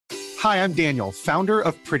Hi, I'm Daniel, founder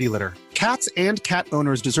of Pretty Litter. Cats and cat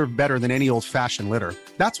owners deserve better than any old-fashioned litter.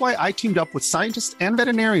 That's why I teamed up with scientists and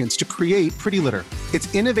veterinarians to create Pretty Litter.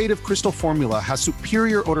 Its innovative crystal formula has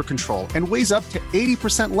superior odor control and weighs up to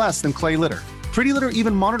 80% less than clay litter. Pretty Litter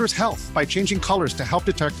even monitors health by changing colors to help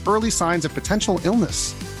detect early signs of potential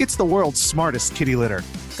illness. It's the world's smartest kitty litter.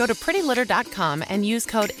 Go to prettylitter.com and use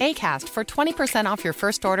code ACAST for 20% off your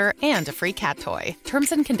first order and a free cat toy.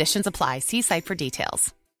 Terms and conditions apply. See site for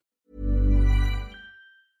details.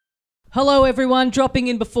 Hello everyone, dropping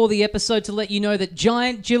in before the episode to let you know that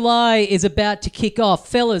Giant July is about to kick off.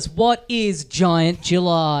 Fellas, what is Giant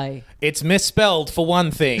July? It's misspelled, for one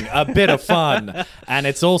thing, a bit of fun. And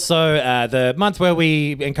it's also the month where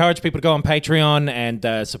we encourage people to go on Patreon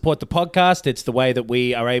and support the podcast. It's the way that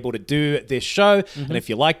we are able to do this show. Mm-hmm. And if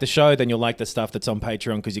you like the show, then you'll like the stuff that's on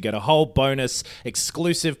Patreon because you get a whole bonus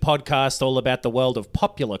exclusive podcast all about the world of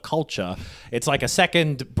popular culture. It's like a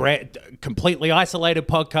second completely isolated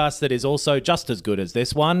podcast that is also just as good as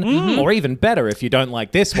this one, or even better if you don't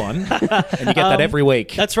like this one. And you get that every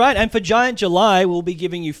week. That's right. And for Giant July, we'll be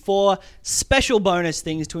giving you 4 special bonus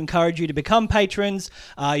things to encourage you to become patrons.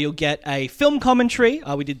 You'll get a film commentary.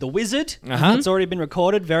 We did The Wizard. It's already been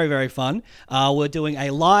recorded. Very, very fun. We're doing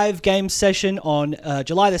a live game session on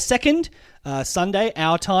July the 2nd, Sunday,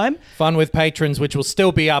 our time. Fun with patrons, which will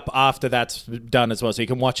still be up after that's done as well, so you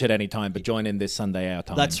can watch it anytime, but join in this Sunday, our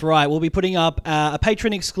time. That's right. We'll be putting up a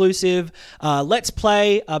patron exclusive Let's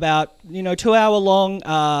Play, about 2 hour long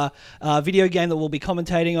video game that we'll be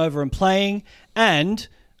commentating over and playing, and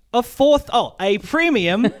a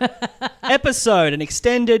premium episode, an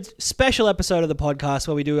extended special episode of the podcast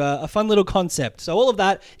where we do a fun little concept. So all of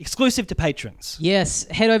that exclusive to patrons. Yes,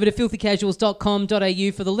 head over to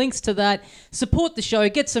filthycasuals.com.au for the links to that. Support the show,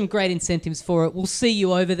 get some great incentives for it. We'll see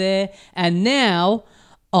you over there. And now,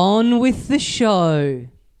 on with the show.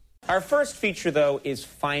 Our first feature, though, is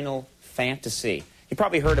Final Fantasy. You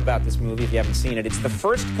probably heard about this movie if you haven't seen it. It's the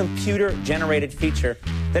first computer-generated feature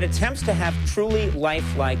that attempts to have truly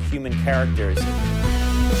lifelike human characters.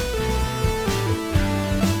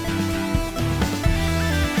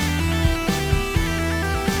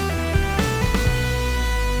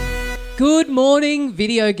 Good morning,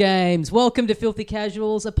 video games. Welcome to Filthy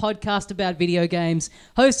Casuals, a podcast about video games,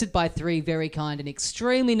 hosted by 3 very kind and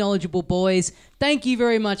extremely knowledgeable boys. Thank you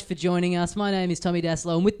very much for joining us. My name is Tommy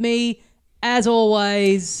Daslow, and with me, as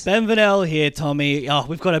always, Ben Vanel here, Tommy. Oh,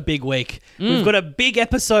 we've got a big week. We've got a big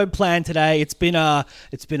episode planned today. It's been a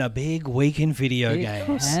big week in video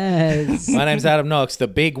games. Yes. My name's Adam Knox, the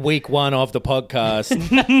big week one of the podcast.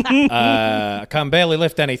 I can barely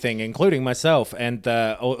lift anything, including myself. And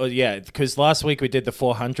because last week we did the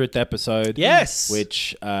 400th episode. Yes.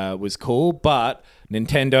 Which was cool, but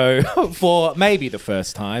Nintendo, for maybe the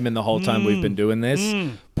first time in the whole time we've been doing this,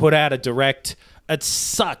 put out a direct. It's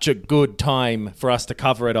such a good time for us to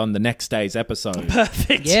cover it on the next day's episode.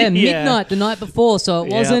 Perfect. Yeah, midnight the night before, so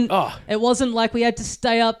it wasn't. Oh. It wasn't like we had to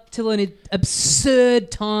stay up till an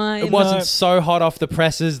absurd time. It wasn't so hot off the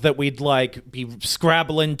presses that we'd be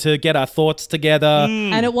scrabbling to get our thoughts together.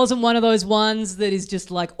 And it wasn't one of those ones that is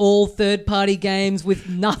just like all third-party games with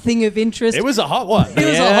nothing of interest. It was a hot one. It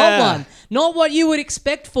was a hot one. Not what you would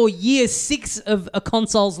expect for year 6 of a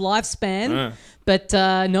console's lifespan. But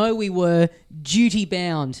no, we were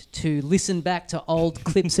duty-bound to listen back to old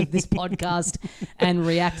clips of this podcast and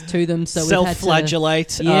react to them. So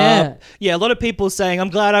self-flagellate. Yeah. A lot of people saying, I'm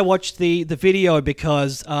glad I watched the video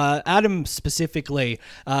because Adam specifically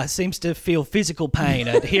seems to feel physical pain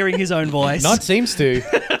at hearing his own voice. Not seems to.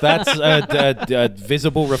 That's a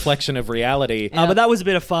visible reflection of reality. But that was a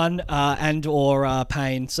bit of fun and or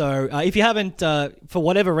pain. So if you haven't, for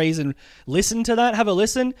whatever reason, listened to that, have a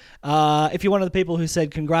listen. If you're one of the people who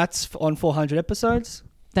said congrats on 400 episodes,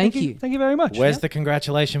 thank you. Thank you very much. Where's the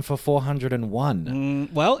congratulation for 401?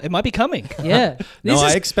 Well, it might be coming. Yeah.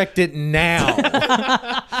 I expect it now.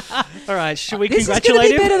 All right, should we This congratulate is going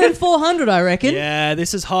to be him? better than 400, I reckon. Yeah,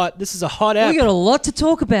 this is hot. This is a hot app. We got a lot to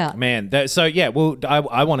talk about. Man,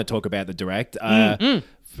 I want to talk about the Direct.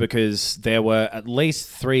 Because there were at least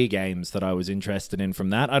 3 games that I was interested in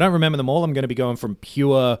from that. I don't remember them all. I'm going to be going from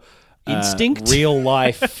pure instinct, real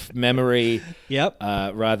life memory, yep,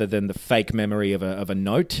 rather than the fake memory of a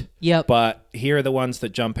note. Yep. But here are the ones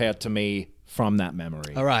that jump out to me from that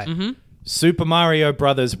memory. All right. Super Mario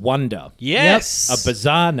Brothers Wonder. Yes. A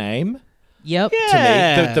bizarre name. Yep.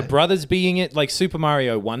 Yeah. To me. The brothers being it like Super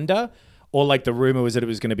Mario Wonder, or like the rumor was that it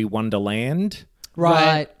was going to be Wonderland.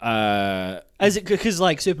 Right. As it because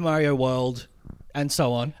like Super Mario World and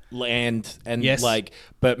so on. And yes.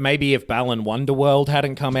 But maybe if Balan Wonderworld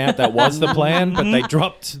hadn't come out, that was the plan. But they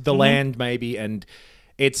dropped the land maybe, and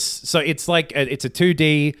It's like it's a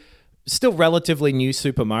 2D, still relatively new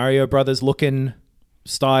Super Mario Brothers looking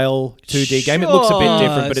style 2D game. It looks a bit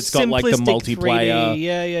different, but it's got like the Simplistic multiplayer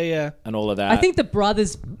 3D. Yeah. and all of that. I think the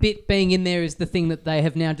brothers bit being in there is the thing that they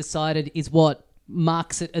have now decided is what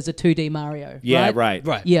marks it as a 2D Mario. Yeah, Right.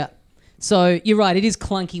 Yeah. So you're right. It is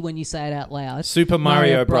clunky when you say it out loud. Super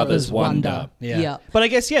Mario Brothers Wonder. Yeah. But I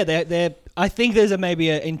guess they're I think there's maybe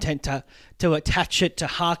an intent to attach it to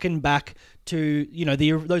harken back to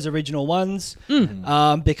those original ones,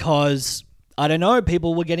 because I don't know,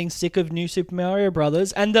 people were getting sick of new Super Mario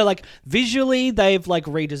Brothers, and they're like visually they've like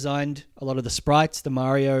redesigned a lot of the sprites. The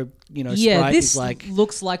Mario sprite this is like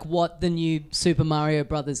looks like what the new Super Mario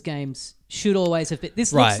Brothers games should always have been.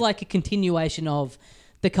 This Right. looks like a continuation of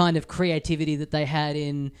the kind of creativity that they had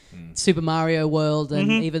in Super Mario World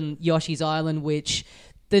and even Yoshi's Island, which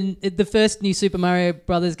the first new Super Mario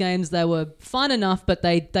Brothers games, they were fun enough, but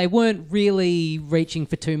they weren't really reaching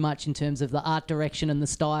for too much in terms of the art direction and the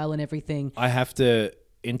style and everything. I have to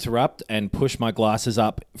interrupt and push my glasses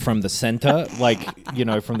up from the center, like,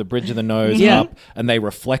 from the bridge of the nose up, and they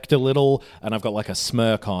reflect a little, and I've got like a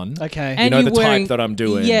smirk on. Okay. And the you're wearing, type that I'm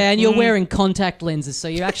doing. Yeah, and you're wearing contact lenses, so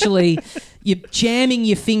you're actually you're jamming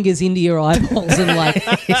your fingers into your eyeballs and like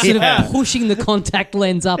sort of pushing the contact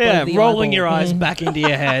lens up over the rolling eyeball. your eyes back into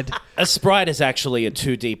your head. A sprite is actually a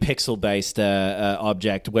 2D pixel-based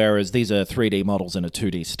object, whereas these are 3D models in a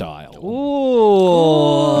 2D style.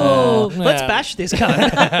 Ooh. Let's bash this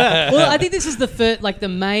cunt. Well, I think this is the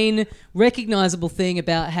main recognizable thing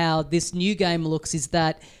about how this new game looks is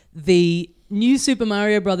that the new Super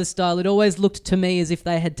Mario Brothers style, it always looked to me as if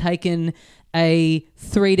they had taken a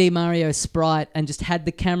 3D Mario sprite and just had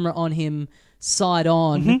the camera on him side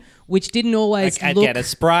on, which didn't always look... Again, a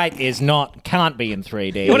sprite can't be in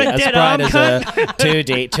 3D. You want a dead arm, sprite is a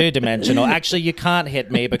 2D, two-dimensional. Actually, you can't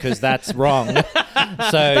hit me because that's wrong. So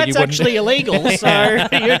That's actually illegal, so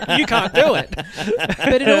you can't do it.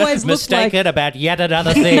 But it always looked like... Mistaken about yet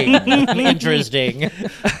another thing. Interesting.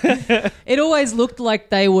 It always looked like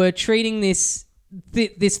they were treating this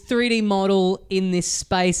 3D model in this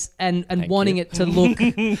space and wanting it to look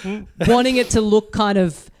kind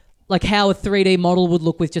of like how a 3D model would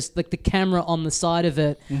look with just like the camera on the side of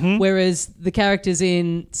it. Whereas the characters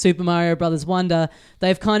in Super Mario Brothers Wonder,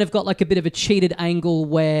 they've kind of got like a bit of a cheated angle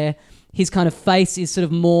where his kind of face is sort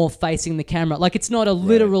of more facing the camera. Like it's not a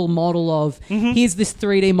literal model of, here's this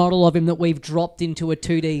 3D model of him that we've dropped into a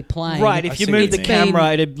 2D plane. Right, if you move the It's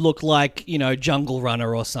camera, it'd look like, Jungle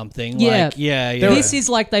Runner or something. Yeah. Like, yeah. This is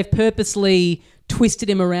like they've purposely twisted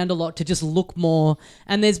him around a lot to just look more.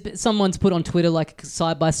 And someone's put on Twitter like a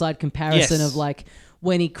side-by-side comparison of like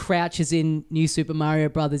when he crouches in New Super Mario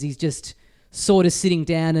Brothers, he's just sort of sitting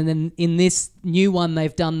down, and then in this new one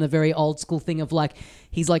they've done the very old school thing of like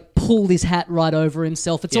he's like pulled his hat right over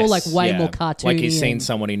himself. It's all like way more cartoony. Like he's seen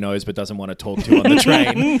someone he knows but doesn't want to talk to on the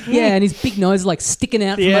train. Yeah, and his big nose is like sticking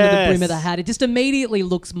out from under the brim of the hat. It just immediately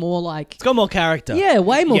looks more like... It's got more character. Yeah,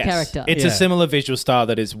 way more character. It's a similar visual style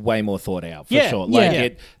that is way more thought out, for sure.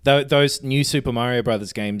 Like those new Super Mario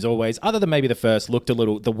Brothers games always, other than maybe the first, looked a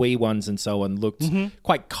little... The Wii ones and so on looked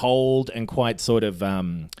quite cold and quite sort of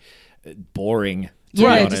boring, to be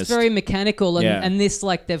honest. Just very mechanical. And this,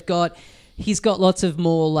 like, he's got lots of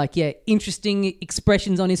more, like, interesting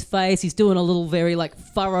expressions on his face. He's doing a little very, like,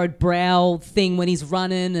 furrowed brow thing when he's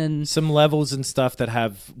running, and some levels and stuff that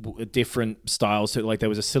have different styles. So, like, there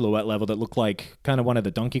was a silhouette level that looked like kind of one of the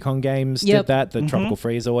Donkey Kong games did that, the Tropical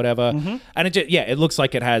Freeze or whatever. And it looks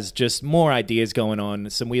like it has just more ideas going on.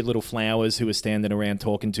 Some weird little flowers who are standing around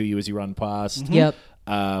talking to you as you run past.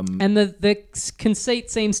 And the conceit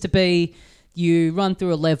seems to be you run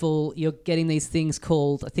through a level, you're getting these things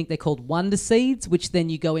called, I think they're called Wonder Seeds, which then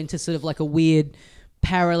you go into sort of like a weird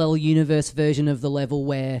parallel universe version of the level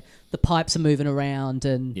where the pipes are moving around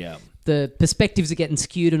and the perspectives are getting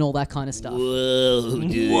skewed and all that kind of stuff.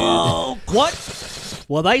 Whoa. What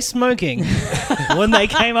were they smoking when they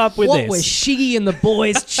came up with this? What were Shiggy and the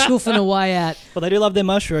boys chuffing away at? Well, they do love their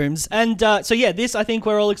mushrooms. And this I think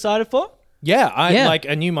we're all excited for. Yeah, like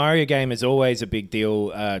a new Mario game is always a big deal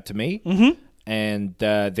to me. And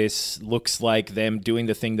this looks like them doing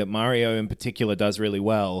the thing that Mario in particular does really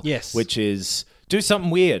well. Yes. Which is do something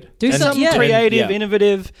weird. Do something creative,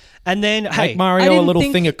 innovative, and then, make Mario a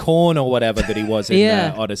little thing of corn or whatever that he was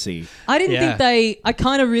in Odyssey. I didn't think I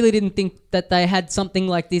kind of really didn't think that they had something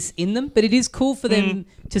like this in them, but it is cool for them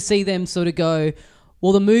to see them sort of go,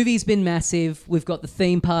 well, the movie's been massive. We've got the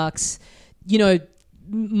theme parks,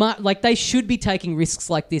 like they should be taking risks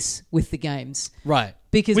like this with the games. Right.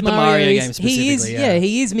 Because With the Mario Mario is, game specifically,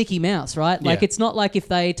 he is Mickey Mouse, right? Like Yeah. it's not like if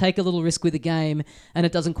they take a little risk with a game and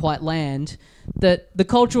it doesn't quite land, that the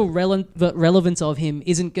cultural relevance of him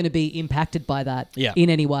isn't going to be impacted by that in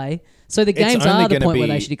any way. So the games only are the gonna point where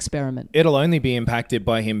be- they should experiment. It'll only be impacted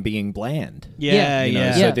by him being bland. Yeah, You know,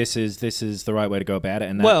 yeah. So Yeah. this is the right way to go about it,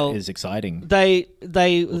 and that is exciting. They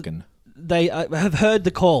looking. They have heard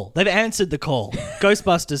the call. They've answered the call,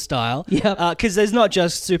 Ghostbusters style. Yep. Because there's not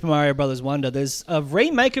just Super Mario Brothers Wonder. There's a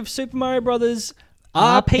remake of Super Mario Brothers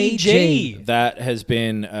RPG. That has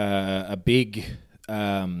been a big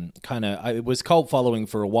kind of. It was cult following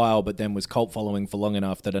for a while, but then was cult following for long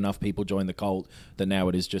enough that enough people joined the cult that now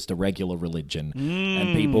it is just a regular religion,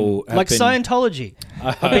 and people have Like been, Scientology.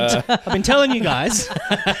 I've been telling you guys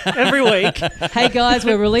every week. Hey guys,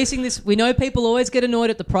 we're releasing this. We know people always get annoyed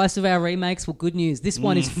at the price of our remakes. Well, good news. This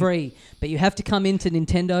one is free, but you have to come into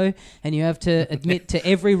Nintendo and you have to admit to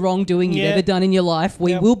every wrongdoing you've Yeah. ever done in your life.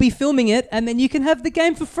 We will be filming it and then you can have the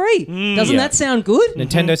game for free. Doesn't that sound good?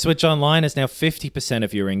 Nintendo Switch Online is now 50%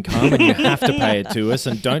 of your income, and you have to pay it to us.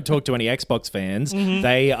 And don't talk to any Xbox fans;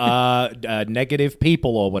 they are negative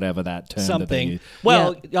people or whatever that term. That they Something. use.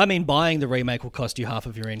 Well, I mean, buying the remake will cost you half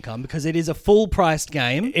of your income because it is a full-priced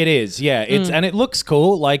game. It is, yeah. It's and it looks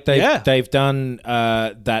cool. Like Yeah. they've done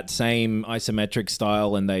that same isometric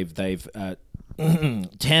style, and they've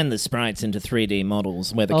turned the sprites into 3D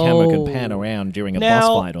models where the camera can pan around during a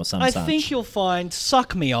boss fight or some I such. think you'll find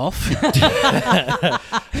Suck Me Off.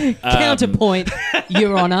 Counterpoint,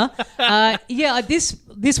 Your Honor.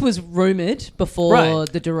 This was rumoured before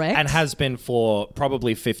Right. the direct. and has been for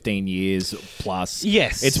probably 15 years plus.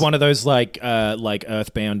 Yes. It's one of those like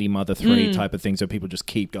Earthboundy Mother 3 type of things where people just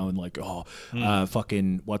keep going like,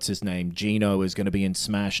 fucking, what's his name? Gino is going to be in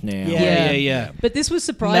Smash now. Yeah. But this was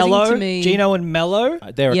surprising Mellow, to me. Gino and Mellow.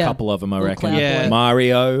 There are a Yeah. couple of them, I Little reckon. cloud Yeah. boy.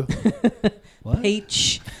 Mario.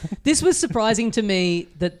 Peach. This was surprising to me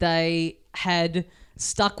that they had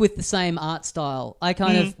stuck with the same art style. I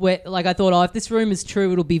kind of I thought, if this room is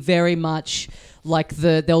true, it'll be very much like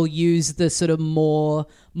they'll use the sort of more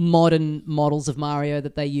modern models of Mario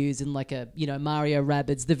that they use in like a Mario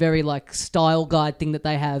Rabbids, the very like style guide thing that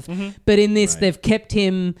they have. But in this, they've kept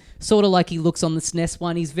him sort of like he looks on the SNES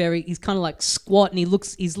one. He's kind of like squat and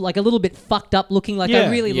he's like a little bit fucked up looking. Like I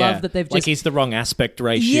really love that they've like just he's the wrong aspect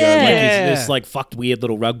ratio. Yeah. Like he's this like fucked weird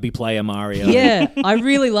little rugby player Mario. Yeah, I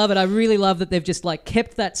really love it. I really love that they've just like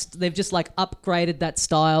kept that. They've just like upgraded that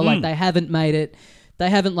style. Like they haven't made it. They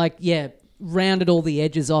haven't rounded all the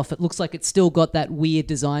edges off. It looks like it's still got that weird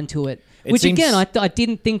design to it. Which seems- again, I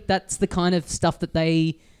didn't think that's the kind of stuff that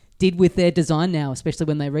they did with their design now, especially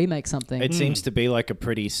when they remake something. It seems to be like a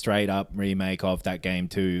pretty straight up remake of that game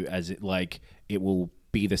too, as it will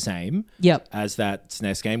be the same as that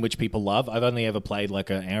SNES game, which people love. I've only ever played like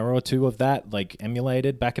an hour or two of that, like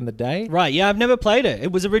emulated back in the day. Right, yeah, I've never played it.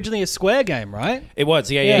 It was originally a Square game, right? It was,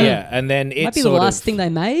 yeah. And then it Might be the sort last of, thing they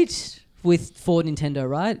made for Nintendo,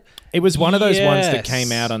 right? it was one of those ones that Yes.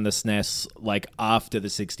 came out on the SNES like after the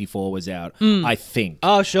 64 was out, I think.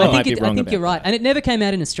 Oh, sure. I might be I wrong think about you're right, that. and it never came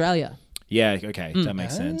out in Australia. Yeah, okay, that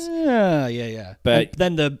makes sense. Yeah. But- And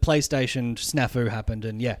then the PlayStation snafu happened,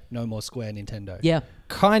 and no more Square Nintendo. Yeah.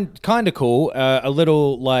 Kind of cool. A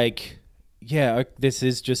little like, this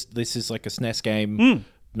is like a SNES game.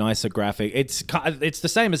 Nicer graphic. It's the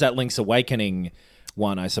same as that Link's Awakening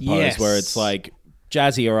one, I suppose, Yes. where it's like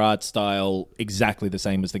jazzier art style, exactly the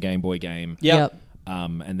same as the Game Boy game. Yep.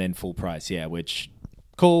 And then full price, which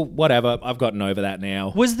cool, whatever. I've gotten over that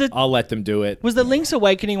now. I'll let them do it. Was the Link's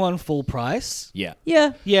Awakening one full price? Yeah.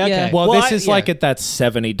 Yeah. Yeah, okay. Well, Well, this is yeah. like at that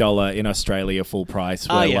 $70 in Australia full price.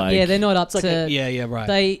 Where yeah. like, Yeah, they're not up like to.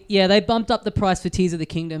 right. They bumped up the price for Tears of the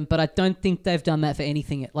Kingdom, but I don't think they've done that for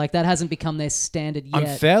anything. Like that hasn't become their standard yet.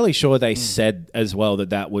 I'm fairly sure they said as well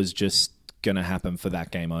that was just going to happen for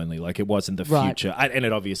that game only. Like it wasn't the Right. future. And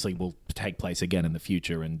it obviously will take place again in the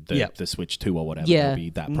future and the Switch 2 or whatever Yeah. will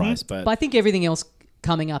be that price. But, But I think everything else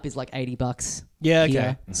coming up is like $80. Yeah, okay.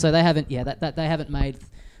 here. So they haven't. Yeah, that they haven't made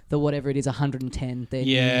the whatever it is 110. Their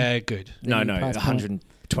Yeah, good. no, new price point.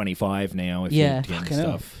 125 now if Yeah. you're getting Fucking hell.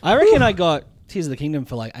 stuff. I reckon I got Tears of the Kingdom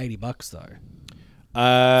for like $80 though.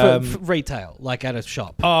 For retail, like at a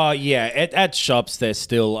shop. Oh, yeah. At shops, they're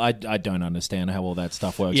still... I don't understand how all that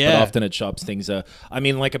stuff works. But Yeah. often at shops, things are... I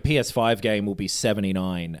mean, like a PS5 game will be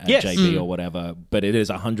 $79 at Yes. JB or whatever, but it is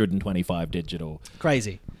 $125 digital.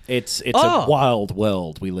 Crazy. It's Oh. a wild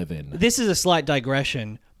world we live in. This is a slight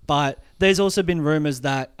digression, but there's also been rumors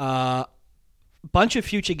that a bunch of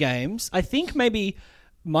future games, I think maybe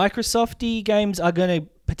Microsoft-y games are going to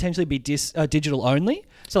potentially be digital only.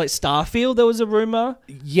 So like Starfield, there was a rumor.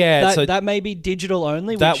 Yeah, that may be digital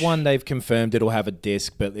only. That one they've confirmed it'll have a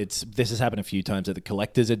disc, but this has happened a few times that the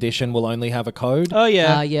collector's edition will only have a code. Oh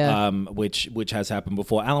yeah, which has happened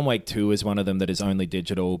before. Alan Wake 2 is one of them that is only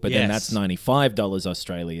digital, but then that's $95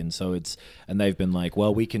 Australian. So and they've been like,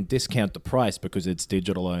 well, we can discount the price because it's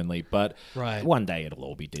digital only, but one day it'll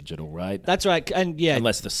all be digital, right? That's right, and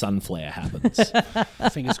unless the sun flare happens.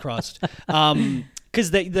 Fingers crossed.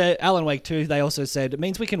 Because the Alan Wake 2, they also said it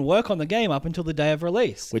means we can work on the game up until the day of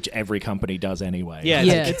release. Which every company does anyway.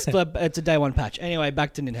 Yeah. It's a day one patch. Anyway,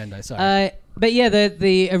 back to Nintendo, sorry. But yeah,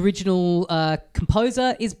 the original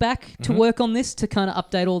composer is back to work on this to kind of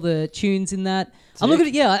update all the tunes in that. I'm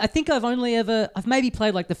looking at I think I've maybe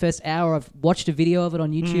played like the first hour. I've watched a video of it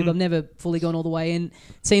on YouTube. I've never fully gone all the way in.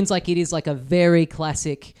 It seems like it is like a very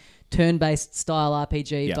classic turn-based style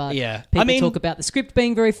RPG, but people talk about the script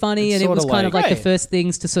being very funny, and it was kind of like the first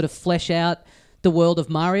things to sort of flesh out the world of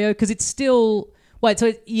Mario, because it's still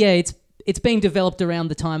it's being developed around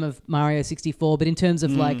the time of Mario 64, but in terms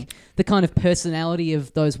of like the kind of personality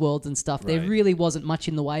of those worlds and stuff, there really wasn't much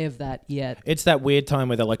in the way of that yet. It's that weird time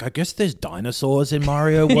where they're like, I guess there's dinosaurs in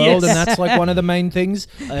Mario World, and that's like one of the main things.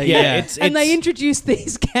 And they introduced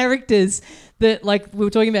these characters that, like, we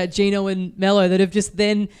were talking about Gino and Mello, that have just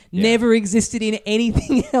then never existed in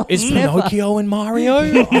anything else. Is Pinocchio in Mario?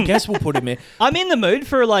 I guess we'll put him in. I'm in the mood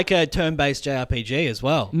for like a turn-based JRPG as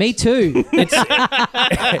well. Me too. It's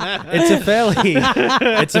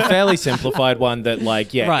a fairly simplified one that,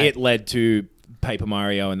 like, it led to Paper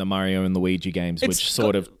Mario and the Mario and Luigi games, which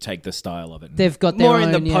sort of take the style of it. They've got their more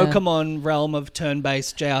own, in the Pokemon realm of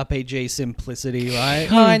turn-based JRPG simplicity, right?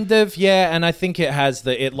 Kind of, yeah. And I think it has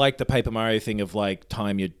like the Paper Mario thing of like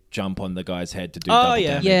time you jump on the guy's head to do double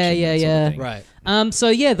damage. Yeah. Right. So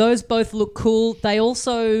yeah, those both look cool. They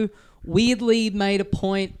also weirdly made a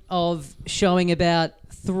point of showing about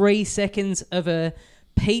 3 seconds of a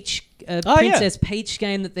Princess Peach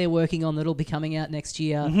game that they're working on that'll be coming out next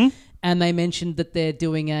year. And they mentioned that they're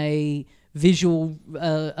doing a visual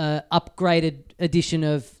upgraded edition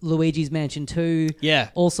of Luigi's Mansion 2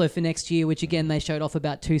 also for next year, which again they showed off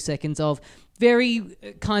about 2 seconds of. Very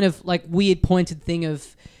kind of like weird pointed thing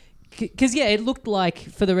of... Because, it looked like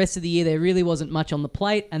for the rest of the year there really wasn't much on the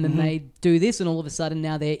plate, and then they do this, and all of a sudden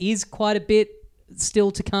now there is quite a bit still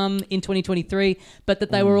to come in 2023, but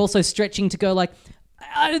that they were also stretching to go like,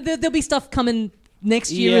 there'll be stuff coming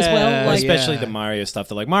next year as well. Like, especially the Mario stuff.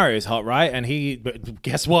 They're like, Mario's hot, right? And but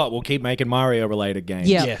guess what? We'll keep making Mario-related games.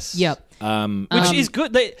 Yeah. Yes. Yep. Which is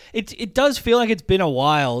good. It does feel like it's been a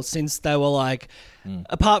while since they were like...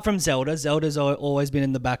 Apart from Zelda's always been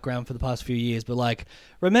in the background for the past few years, but like,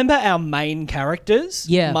 remember our main characters?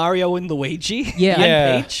 Yeah. Mario and Luigi? Yeah.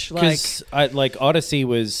 And Peach? Because Odyssey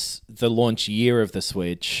was the launch year of the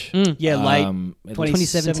Switch. Late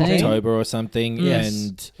 2017. October or something. Yes.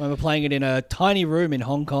 And when we're playing it in a tiny room in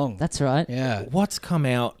Hong Kong. That's right. Yeah. What's come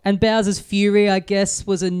out? And Bowser's Fury, I guess,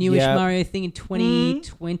 was a newish Mario thing in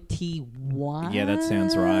 2021. Yeah, that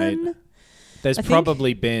sounds right. There's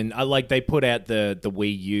probably been like they put out the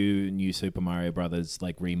Wii U New Super Mario Brothers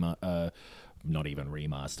like not even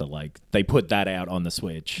remaster, like they put that out on the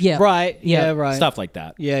Switch. Yeah. Right. Yeah, right. Stuff like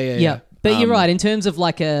that. Yeah. But you're right in terms of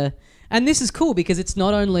like and this is cool because it's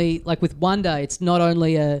not only like with Wonder, it's not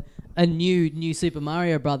only a new Super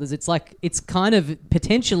Mario Brothers. It's like it's kind of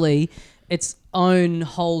potentially its own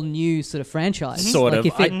whole new sort of franchise. Sort like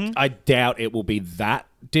of. I doubt it will be that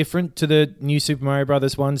different to the new Super Mario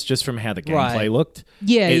Brothers ones, just from how the gameplay looked.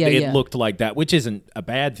 It looked like that, which isn't a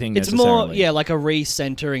bad thing. It's necessarily. more, like a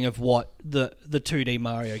recentering of what the 2D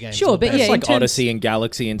Mario games. Sure, but it's like Odyssey and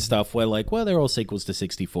Galaxy and stuff, where like, well, they're all sequels to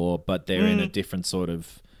 64, but they're in a different sort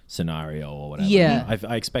of scenario or whatever. Yeah,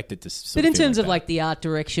 I expect it to. But in terms of like the art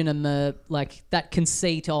direction and the like that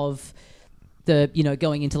conceit of the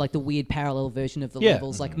going into like the weird parallel version of the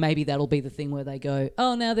levels, like maybe that'll be the thing where they go,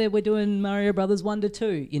 oh, now we're doing Mario Brothers 1 to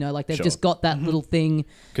 2, like they've just got that little thing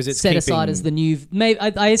set aside as the new. Maybe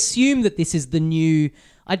I assume that this is the new.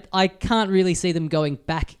 I can't really see them going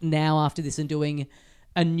back now after this and doing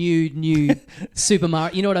a new Super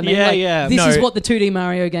Mario. You know what I mean? This is what the 2D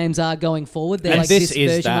Mario games are going forward. They're and like this version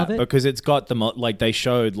is that of it. because it's got them like they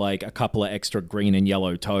showed like a couple of extra green and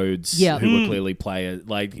yellow toads who were clearly players.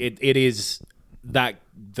 Like it is that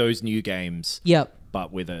those new games. Yep.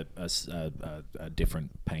 But with a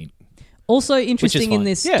different paint. Also interesting in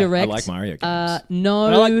this direct. I like Mario games. I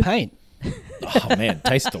like paint. Oh man,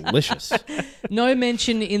 tastes delicious. No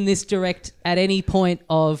mention in this direct at any point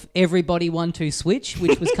of Everybody 1-2 Switch,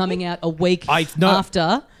 which was coming out a week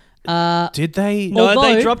after Did they? No,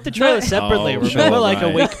 Although- they dropped the trailer separately. Oh, Remember, sure, like a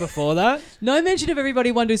right. week before that? No mention of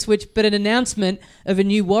Everybody Want to Switch, but an announcement of a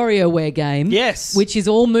new WarioWare game. Yes. Which is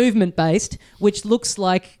all movement based, which looks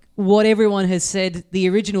like what everyone has said the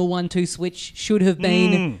original 1-2 Switch should have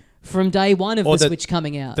been from day one of Or the that- Switch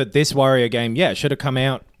coming out. That this Wario game, should have come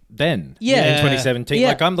out then. Yeah. In 2017. Yeah.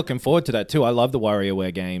 Like, I'm looking forward to that too. I love the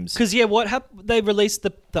WarioWare games. Because, what happened? They released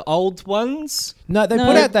the old ones. No, they No,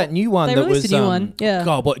 put out that new one they that released was a new one, yeah.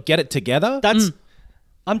 God, what? Get It Together? That's...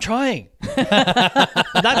 I'm trying.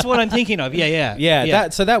 That's what I'm thinking of. Yeah.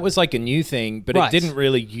 That was like a new thing, but Right. it didn't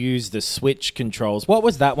really use the Switch controls. What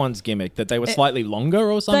was that one's gimmick? That they were slightly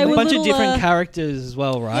longer or something? were a bunch little, of different characters as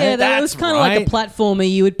well, right? Yeah, it was That's kind of like a right. platformer.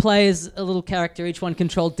 You would play as a little character, each one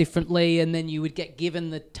controlled differently, and then you would get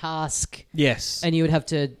given the task, Yes. and you would have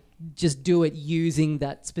to just do it using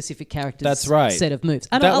that specific character's That's right. set of moves.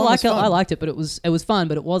 And That I one like was it. I fun. liked it, but it was fun,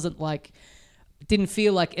 but it wasn't like it didn't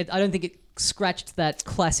feel like it. I don't think it scratched that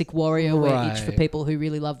classic WarioWare itch for Right. people who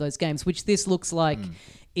really love those games, which this looks like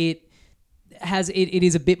it has. It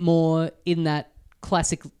is a bit more in that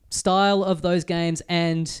classic style of those games,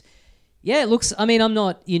 and yeah, it looks. I mean, I'm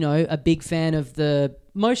not a big fan of the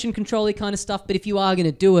motion control-y kind of stuff, but if you are going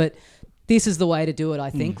to do it, this is the way to do it. I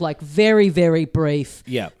think like very, very brief.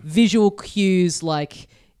 Yeah. Visual cues like.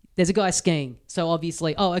 There's a guy skiing, so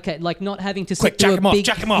obviously, like not having to sit Quick, through jack a him off, big,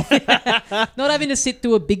 jack him off. not having to sit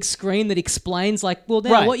through a big screen that explains, like, well,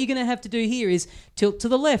 now Right. what you're going to have to do here is tilt to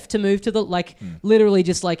the left to move to the, literally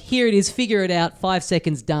just like, here it is, figure it out, 5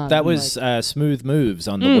 seconds, done. That was Like, Smooth Moves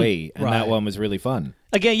on the Wii, and Right. that one was really fun.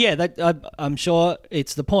 Again, I'm sure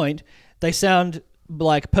it's the point. They sound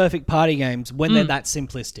like perfect party games when they're that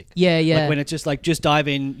simplistic. Yeah. Like when it's just like, just dive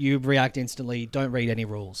in, you react instantly, don't read any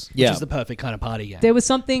rules. Yeah. Which is the perfect kind of party game. There was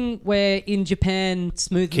something where in Japan,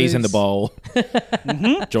 Smooth Keys Moves... in the bowl.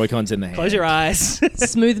 Joy-Cons in the hand. Close your eyes.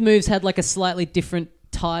 Smooth Moves had like a slightly different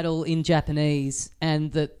title in Japanese,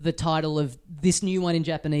 and the title of this new one in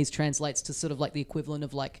Japanese translates to sort of like the equivalent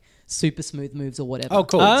of like Super Smooth Moves or whatever. Oh,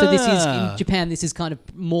 cool. So this is Ah. in Japan. This is kind of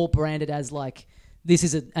more branded as like this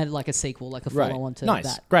is like a sequel, like a Right. follow on to Nice.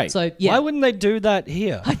 that. Great. So yeah, Why wouldn't they do that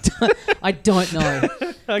here? I don't know.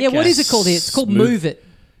 Yeah, what Okay. is it called here? It's called Smooth. Move It.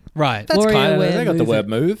 Right. That's kind of, WarioWare they got the Move word It.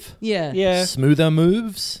 move. Yeah. Yeah. Smoother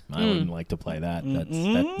moves. I wouldn't like to play that.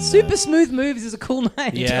 That's Super Smooth Moves is a cool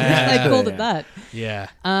name. Yeah. I wish they called Yeah. it that.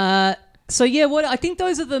 Yeah. So yeah, what I think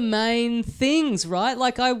those are the main things, right?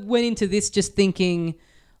 Like I went into this just thinking,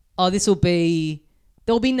 there'll be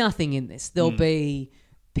nothing in this. There'll be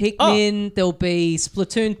Pikmin, there'll be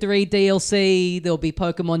Splatoon 3 DLC, there'll be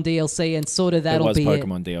Pokemon DLC, and sort of There that'll was be it.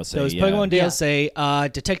 Pokemon DLC. There was yeah. Pokemon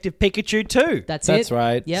DLC, Detective Pikachu 2. That's That's it.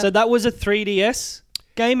 right. Yeah. So that was a 3DS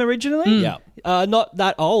game originally? Yeah. Not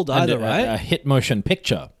that old And either, right? a hit motion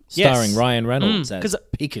picture Yes. starring Ryan Reynolds as 'Cause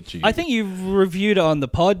Pikachu. I think you reviewed it on the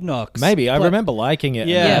Pod Knocks. Maybe. I but- remember liking it.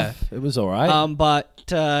 Yeah. enough. It was all right.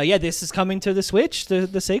 This is coming to the Switch,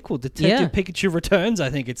 the sequel, Detective Yeah. Pikachu Returns, I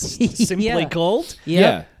think it's simply Yeah. called.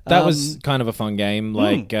 yeah. That Um, was kind of a fun game.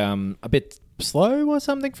 Like, a bit slow or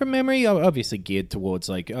something from memory. Obviously geared towards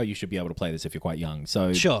like, you should be able to play this if you're quite young.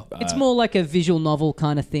 So Sure. It's more like a visual novel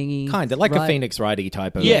kind of thingy. kind of like right? a Phoenix Wright-y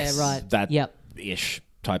type of Yes. Yeah, right. that Yep. ish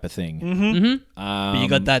type of thing. But you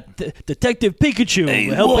got that Detective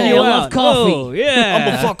Pikachu helping whoa, you I love out. coffee. Oh,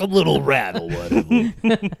 yeah. fucking little rat or whatever.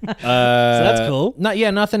 So that's cool.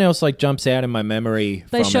 Nothing else like jumps out in my memory.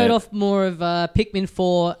 They from showed it. off more of Pikmin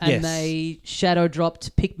 4 and Yes. they shadow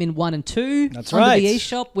dropped Pikmin 1 and 2 That's on right. the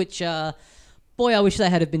eShop, which, boy, I wish they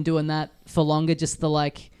had been doing that for longer. Just the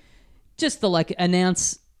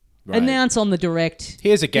announce on the direct.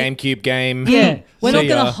 Here's a GameCube game. Yeah, we're not See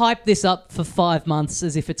going ya. to hype this up for 5 months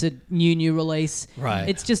as if it's a new release. Right.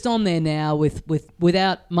 It's just on there now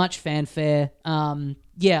without much fanfare.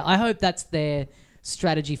 I hope that's their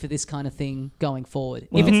strategy for this kind of thing going forward.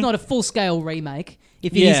 If it's not a full-scale remake,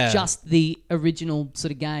 if it Yeah. is just the original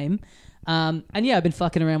sort of game. I've been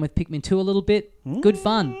fucking around with Pikmin 2 a little bit. Good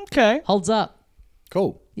fun. Okay. Holds up.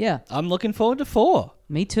 Cool. Yeah, I'm looking forward to 4.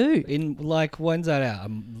 me too. In when's that out?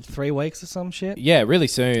 3 weeks or some shit? Yeah, really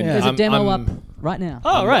soon. Yeah. There's a I'm- demo I'm- up right now.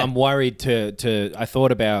 Oh, right. I'm worried to. I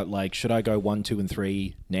thought about like, should I go 1, 2, and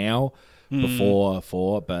 3 now before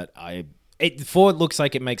 4? But 4 looks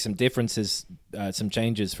like it makes some differences, some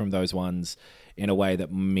changes from those ones in a way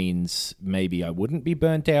that means maybe I wouldn't be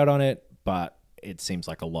burnt out on it. But it seems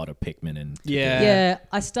like a lot of Pikmin and Yeah,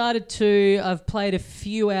 I started to. I've played a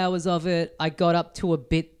few hours of it. I got up to a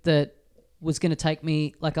bit that was going to take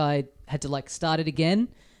me, like I had to like start it again,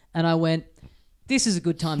 and I went, this is a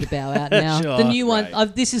good time to bow out now. Sure, the new one,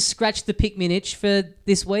 right. this has scratched the Pikmin itch for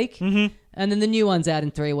this week, and then the new one's out in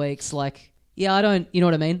 3 weeks. Like, yeah, I don't, you know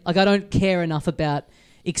what I mean? Like, I don't care enough about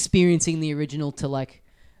experiencing the original to like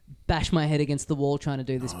bash my head against the wall trying to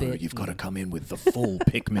do this bit. You've got to come in with the full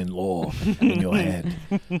Pikmin lore in your head.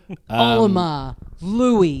 Olimar,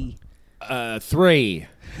 Louis. 3.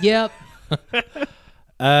 Yep.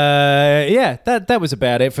 Yeah, that was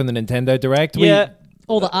about it from the Nintendo Direct.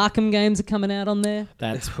 All the Arkham games are coming out on there.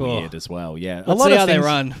 That's weird as well. Yeah, Let's see how they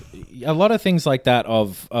run. A lot of things like that.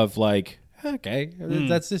 Of like, okay,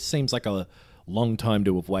 that just seems like a long time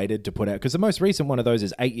to have waited to put out, because the most recent one of those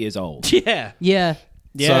is 8 years old. Yeah. Yeah.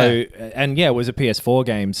 So, and yeah, it was a PS4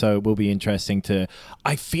 game, so it will be interesting to...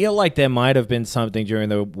 I feel like there might have been something during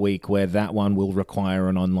the week where that one will require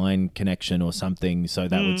an online connection or something, so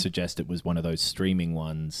that would suggest it was one of those streaming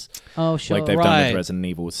ones. Oh, sure. Like they've done with Resident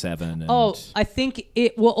Evil 7. And... I think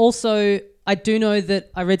it will also... I do know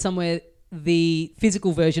that I read somewhere the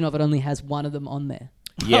physical version of it only has one of them on there.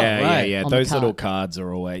 Yeah. On Those little cards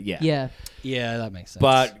are always... Yeah. Yeah, that makes sense.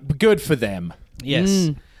 But good for them. Yes.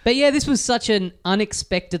 But yeah, this was such an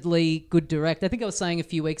unexpectedly good Direct. I think I was saying a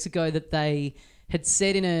few weeks ago that they had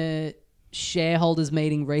said in a shareholders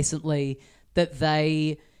meeting recently that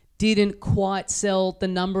they didn't quite sell the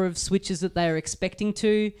number of Switches that they were expecting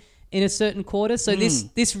to in a certain quarter. So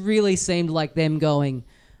this really seemed like them going,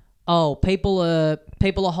 oh, people are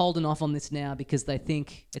holding off on this now because they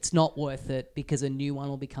think it's not worth it because a new one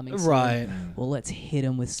will be coming soon. Right. Well, let's hit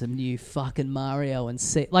them with some new fucking Mario and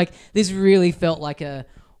see. Like, this really felt like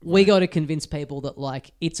we got to convince people that,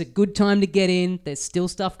 like, it's a good time to get in. There's still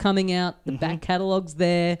stuff coming out. The back catalogue's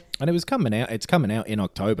there. And it was coming out. It's coming out in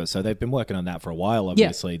October, so they've been working on that for a while,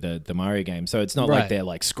 obviously, the Mario game. So it's not like they're,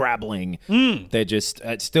 like, scrabbling. They're just...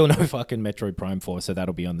 It's still no fucking Metroid Prime 4, so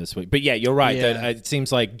that'll be on this week. But yeah, you're right. Yeah. That, it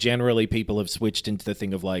seems like generally people have switched into the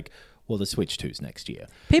thing of, like, well, the Switch 2's next year.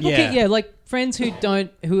 People like friends who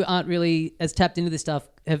aren't really as tapped into this stuff,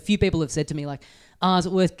 a few people have said to me, like, is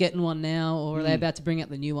it worth getting one now, or are they about to bring out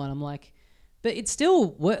the new one? I'm like, but it's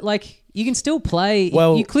still, like, you can still play.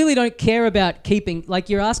 Well, you clearly don't care about keeping, like,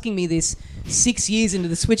 you're asking me this 6 years into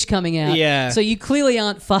the Switch coming out. Yeah. So you clearly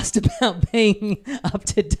aren't fussed about being up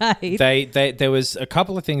to date. There was a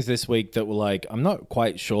couple of things this week that were like, I'm not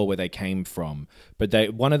quite sure where they came from,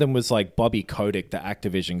 but one of them was like Bobby Kotick, the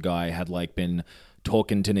Activision guy, had like been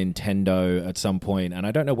talking to Nintendo at some point, and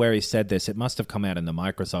I don't know where he said this. It must have come out in the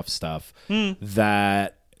Microsoft stuff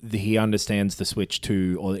that he understands the Switch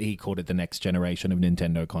 2, or he called it the next generation of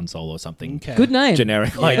Nintendo console or something. Okay. Good name.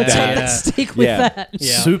 Generic like Let's that. stick with that.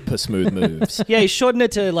 Yeah. Super smooth moves. Yeah, he shortened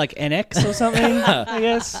it to like NX or something, I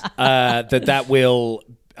guess. That will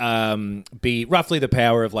be roughly the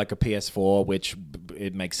power of like a PS4, which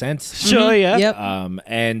it makes sense. Sure, yeah. Yep.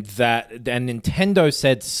 And Nintendo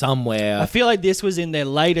said somewhere... I feel like this was in their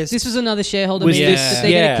latest... This was another shareholder Was meeting this- that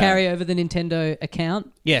they're going yeah. to carry over the Nintendo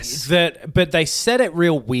account. Yes. But they said it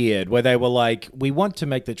real weird, where they were like, we want to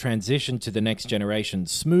make the transition to the next generation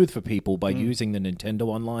smooth for people by using the Nintendo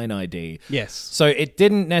Online ID. Yes. So it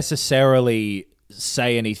didn't necessarily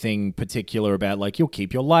say anything particular about, like, you'll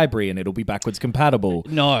keep your library and it'll be backwards compatible.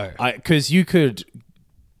 No. Because you could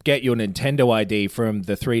get your Nintendo ID from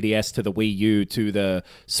the 3DS to the Wii U to the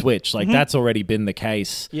Switch. Like, that's already been the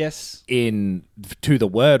case. Yes. To the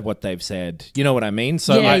word, what they've said. You know what I mean?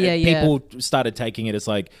 So people started taking it as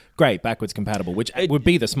like, great, backwards compatible, which would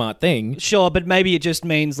be the smart thing. Sure, but maybe it just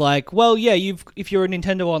means like, well, yeah, if you're a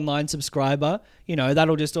Nintendo Online subscriber, you know,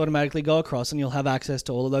 that'll just automatically go across and you'll have access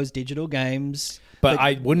to all of those digital games. But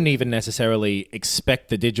I wouldn't even necessarily expect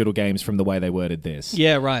the digital games from the way they worded this.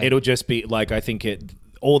 Yeah, right. It'll just be like, I think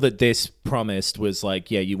all that this promised was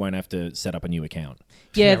like, yeah, you won't have to set up a new account.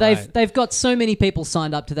 Yeah, Yeah, they've got so many people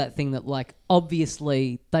signed up to that thing that, like,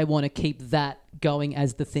 obviously they want to keep that going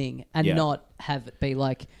as the thing and not have it be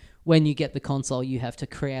like, when you get the console, you have to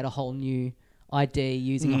create a whole new ID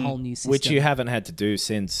using a whole new system. Which you haven't had to do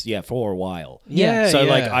since, for a while. Yeah. So,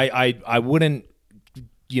 like, I wouldn't,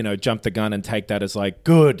 jump the gun and take that as like,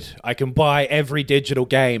 good, I can buy every digital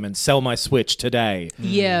game and sell my Switch today.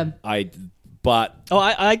 Yeah. But... Oh,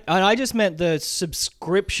 I just meant the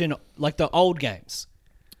subscription, like the old games.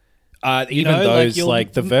 Even know, those, like,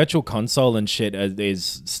 like the virtual console and shit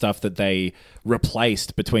is stuff that they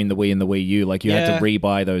replaced between the Wii and the Wii U. Like, you had to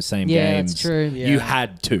rebuy those same Yeah, games. that's true. You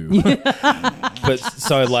had to. But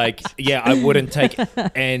so, like, I wouldn't take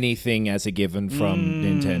anything as a given from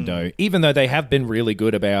Nintendo, even though they have been really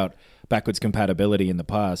good about backwards compatibility in the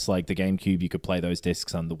past. Like the GameCube, you could play those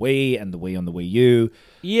discs on the Wii and the Wii on the Wii U.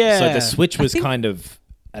 Yeah. So the Switch was kind of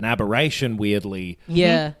an aberration, weirdly.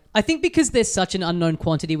 Yeah. I think because there's such an unknown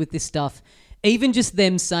quantity with this stuff, even just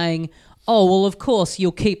them saying, oh, well, of course,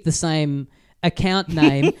 you'll keep the same account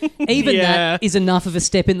name, even that is enough of a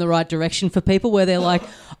step in the right direction for people where they're like,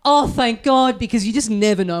 oh, thank God, because you just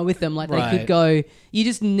never know with them. Like they could go, you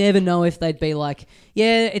just never know if they'd be like,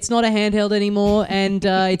 yeah, it's not a handheld anymore and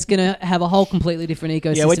it's going to have a whole completely different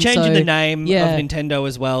ecosystem. Yeah, we're changing the name of Nintendo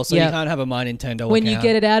as well, so you can't have a My Nintendo When account. you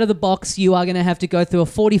get it out of the box, you are going to have to go through a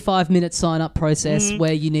 45-minute sign-up process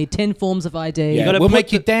where you need 10 forms of ID. Yeah, we'll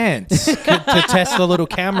make you dance to test the little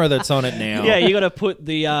camera that's on it now. Yeah, you got to put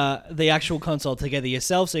the actual console together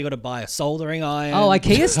yourself, so you got to buy a soldering iron. Oh,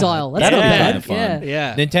 IKEA style. That's not bad. Fun.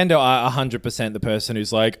 Yeah. Nintendo are 100% the person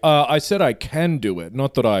who's like, I said I can do it,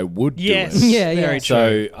 not that I would do it. Yeah, very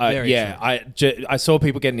So, true. Very true. I saw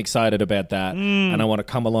people getting excited about that, and I want to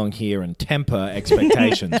come along here and temper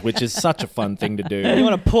expectations, which is such a fun thing to do. You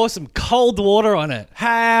want to pour some cold water on it.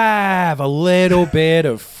 Have a little bit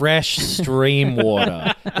of fresh stream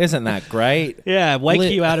water. Isn't that great? Yeah,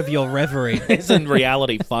 wake you out of your reverie. Isn't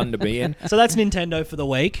reality fun to be in? So that's Nintendo for the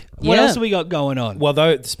week. What Yeah. else have we got going on? Well,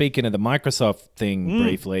 though, speaking of the Microsoft thing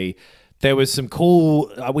briefly, there was some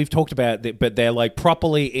cool, we've talked about it, but they're like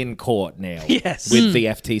properly in court now. Yes. With the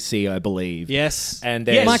FTC, I believe. Yes. And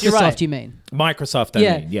Yes, there's you're Microsoft, right. you mean? Microsoft,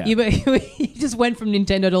 I mean, yeah. You just went from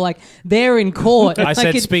Nintendo to like, they're in court. I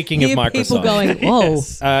said, could speaking of hear Microsoft. people going, whoa.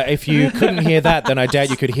 If you couldn't hear that, then I doubt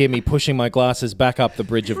you could hear me pushing my glasses back up the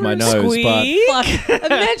bridge of my nose. Squeak. Fuck.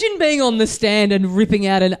 Imagine being on the stand and ripping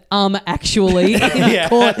out an actually in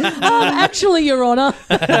court. Actually, Your Honor.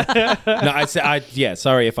 No, I said,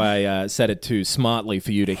 sorry if I said it too smartly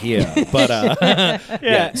for you to hear. But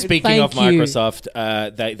speaking of Thank you. Microsoft,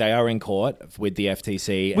 they are in court with the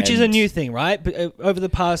FTC. Which is a new thing, right? But, over the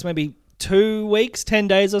past maybe 2 weeks, 10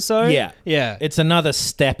 days or so? Yeah. Yeah. It's another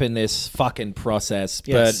step in this fucking process.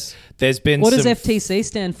 Yes. But there's been What does some FTC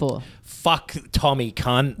stand for? fuck Tommy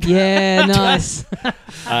cunt. Yeah, nice.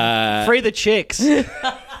 Free the chicks.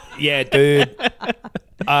 Yeah, dude.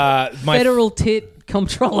 My Federal Tit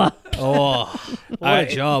Comptroller. Oh, what a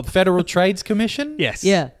job. Federal Trades Commission? Yes.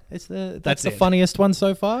 Yeah. That's That's the it. funniest one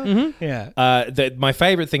so far. Yeah. My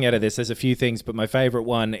favorite thing out of this, there's a few things, but my favorite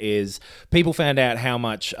one is people found out how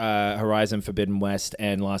much Horizon Forbidden West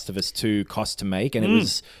and Last of Us 2 cost to make, and it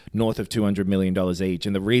was north of $200 million each.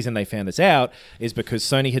 And the reason they found this out is because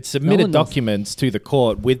Sony had submitted documents to the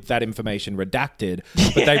court with that information redacted,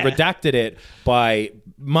 but they redacted it by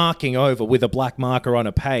marking over with a black marker on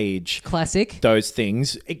a page Classic. those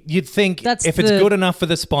things. You'd think That's if it's good enough for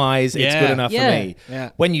the spies, it's Yeah. good enough Yeah. for me. Yeah.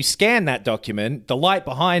 When you scan that document, the light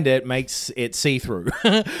behind it makes it see-through.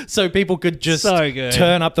 So people could just So good.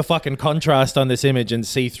 turn up the fucking contrast on this image and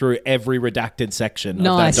see through every redacted section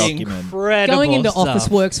Nice. of that document. Incredible Going into stuff. Office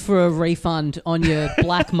Works for a refund on your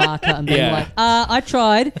black marker and being Yeah. like, I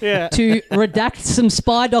tried to redact some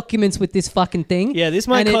spy documents with this fucking thing. Yeah, this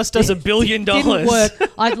might and cost us $1 billion. Didn't work.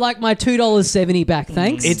 I'd like my $2.70 back,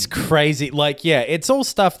 thanks. It's crazy. Like, yeah, it's all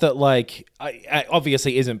stuff that, like, I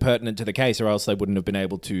obviously isn't pertinent to the case, or else they wouldn't have been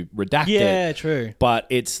able to redact it. Yeah, true. But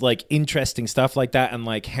it's, like, interesting stuff like that, and,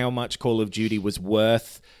 like, how much Call of Duty was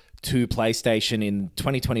worth to PlayStation in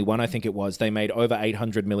 2021, I think it was. They made over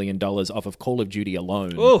 $800 million off of Call of Duty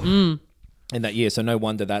alone in that year. So no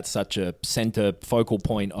wonder that's such a center focal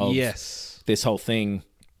point of this whole thing.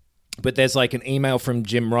 But there's like an email from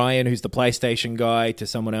Jim Ryan, who's the PlayStation guy, to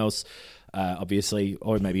someone else, obviously,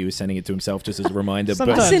 or maybe he was sending it to himself just as a reminder. I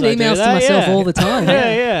Sometimes send I do emails to that, myself yeah. all the time.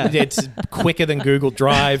 Yeah. It's quicker than Google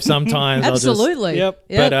Drive sometimes. Absolutely. Yep.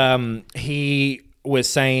 But he was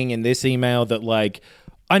saying in this email that, like,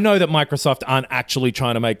 I know that Microsoft aren't actually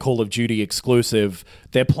trying to make Call of Duty exclusive.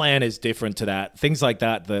 Their plan is different to that. Things like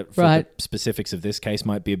that for the specifics of this case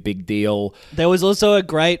might be a big deal. There was also a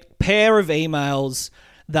great pair of emails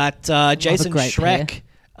that Jason great Schreck...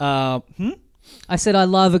 I said I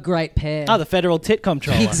love a great pair. the Federal Tit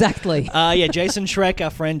Comptroller. Exactly. Jason Schreck,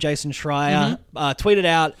 our friend Jason Schreier, tweeted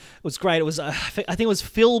out. It was great. It was, I think it was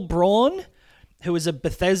Phil Braun, who was a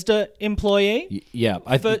Bethesda employee. Yeah.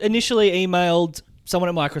 Initially emailed someone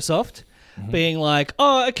at Microsoft being like,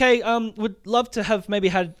 oh, okay, would love to have maybe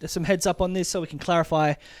had some heads up on this so we can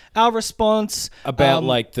clarify our response. About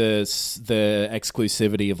like the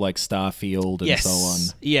exclusivity of like Starfield and so on.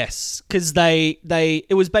 Yes, because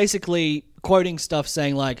it was basically quoting stuff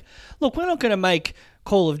saying like, look, we're not going to make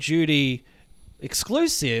Call of Duty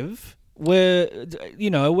exclusive. We're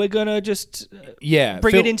going to just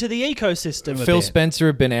bring it into the ecosystem. Phil Spencer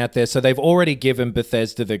have been out there, so they've already given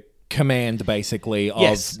Bethesda the command basically of...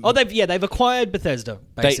 Yes. Oh, they've acquired Bethesda,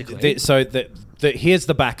 basically. Here's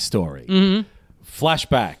the backstory.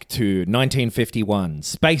 Flashback to 1951.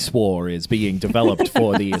 Space War is being developed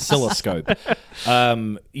for the oscilloscope.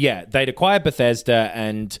 They'd acquired Bethesda,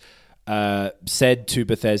 and said to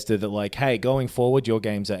Bethesda that like, hey, going forward, your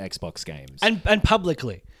games are Xbox games. And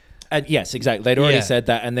publicly. Yes, exactly. They'd already Yeah. said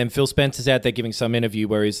that. And then Phil Spencer's out there giving some interview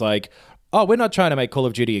where he's like, oh, we're not trying to make Call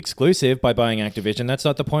of Duty exclusive by buying Activision. That's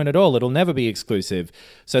not the point at all. It'll never be exclusive.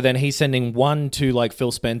 So then he's sending one to like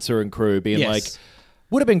Phil Spencer and crew being Yes. like,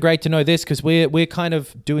 would have been great to know this because we're kind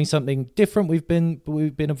of doing something different. We've been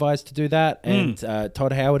advised to do that. And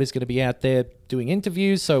Todd Howard is going to be out there doing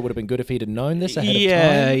interviews. So it would have been good if he'd have known this ahead of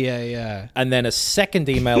time. Yeah. And then a second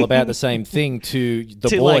email about the same thing to the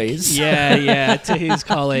To boys. to his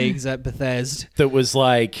colleagues at Bethesda. That was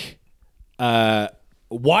like,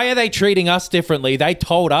 why are they treating us differently? They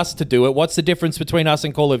told us to do it. What's the difference between us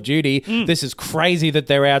and Call of Duty? This is crazy that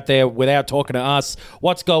they're out there without talking to us.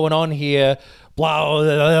 What's going on here? Blah,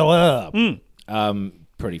 blah, blah, blah.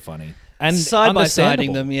 Pretty funny. And Side by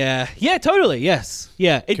siding understandable. them, yeah. Yeah, totally, yes.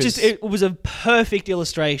 Yeah, it 'Cause- it was a perfect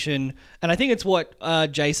illustration. And I think it's what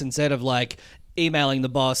Jason said of like emailing the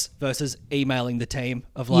boss versus emailing the team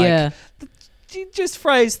of like, Yeah. you just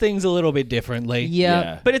phrase things a little bit differently.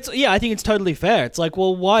 Yeah. But I think it's totally fair. It's like,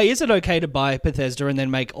 well, why is it okay to buy Bethesda and then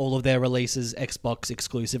make all of their releases Xbox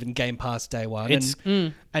exclusive and Game Pass day one,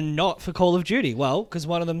 and not for Call of Duty? Well, because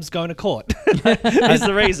one of them's going to court. Is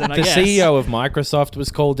the reason, I The guess. CEO of Microsoft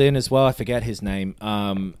was called in as well. I forget his name.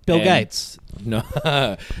 Bill and- Gates. No,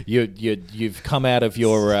 you've come out of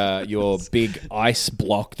your big ice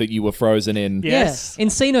block that you were frozen in. Yes. Yeah.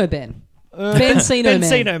 Encino Ben. Bencino Man.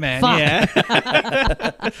 Bencino Man, Fuck. yeah.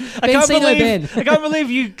 Bencino Ben. I can't believe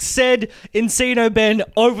you said Encino Ben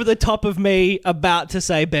over the top of me about to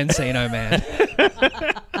say Bencino Man.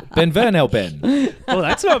 Ben Vernell Ben. Well,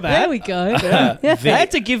 that's not bad. There we go. I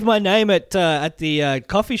had to give my name at the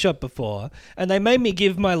coffee shop before, and they made me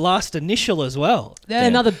give my last initial as well.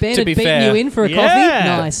 Another Ben To had be beaten fair- you in for a Yeah. coffee.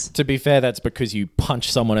 Nice. To be fair, that's because you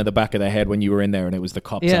punched someone in the back of the head when you were in there, and it was the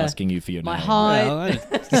cops Yeah. asking you for your My name. height.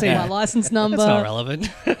 Well, See my license number. that's not relevant.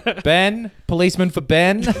 Ben, policeman for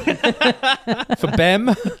Ben, for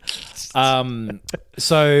Bem.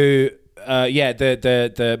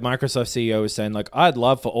 The Microsoft CEO was saying like, I'd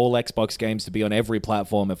love for all Xbox games to be on every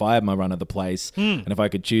platform if I had my run of the place and if I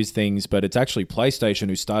could choose things, but it's actually PlayStation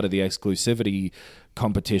who started the exclusivity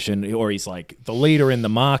competition, or he's like the leader in the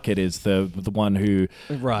market is the one who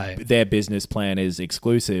Right. their business plan is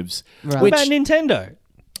exclusives. Right. What Which about Nintendo?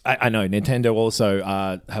 I know Nintendo also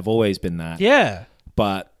have always been that. Yeah.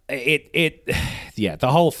 But the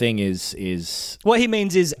whole thing is What he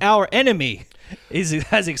means is our enemy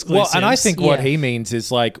has exclusives. well, and I think what Yeah. he means is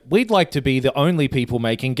like we'd like to be the only people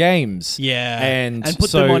making games. Yeah. and put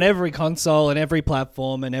so them on every console and every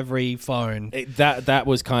platform and every phone. that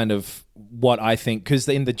was kind of what I think, because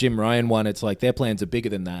in the Jim Ryan one, it's like their plans are bigger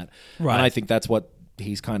than that, Right. And I think that's what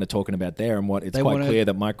he's kind of talking about there, and what it's They quite wanna- clear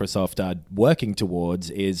that Microsoft are working towards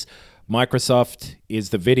is Microsoft is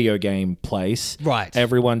the video game place. Right.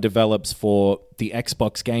 Everyone develops for the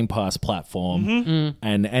Xbox Game Pass platform, Mm-hmm.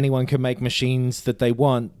 and anyone can make machines that they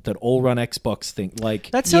want that all run Xbox thing. Like,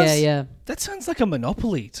 That sounds, Yeah. That sounds like a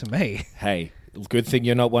monopoly to me. hey, good thing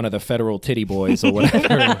you're not one of the federal titty boys or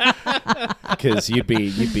whatever, because you'd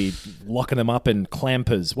be locking them up in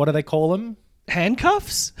clampers. What do they call them?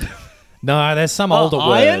 Handcuffs? No, there's some older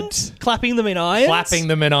irons? word. Clapping them in irons? Clapping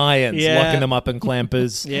them in irons, Yeah. locking them up in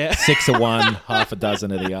clampers. Yeah. 6 of one, half a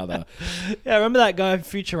dozen of the other. Yeah, remember that guy in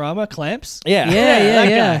Futurama, Clamps? Yeah. Yeah.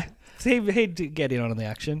 that guy. He'd get in on the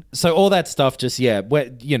action. So all that stuff, just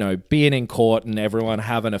being in court and everyone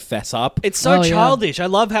having a fess up. It's so Oh, yeah. childish. I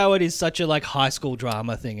love how it is such a like high school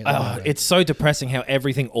drama thing. At the moment. It's so depressing how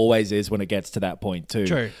everything always is when it gets to that point too.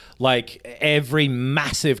 True. Like every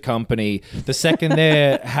massive company, the second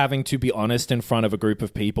they're having to be honest in front of a group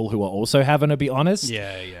of people who are also having to be honest.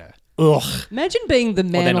 yeah. Ugh. Imagine being the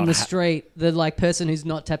they're man on not the street, the like person who's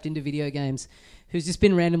not tapped into video games, who's just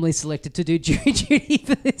been randomly selected to do jury duty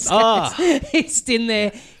for this. Case. He's in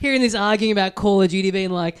there hearing this arguing about Call of Duty, being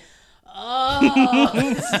like, "Oh,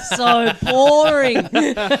 this is so boring."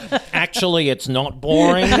 Actually, it's not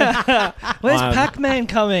boring. Where's Pac-Man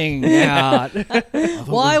coming out?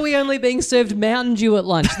 Why are we only being served Mountain Dew at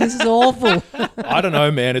lunch? This is awful. I don't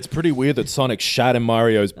know, man. It's pretty weird that Sonic shat in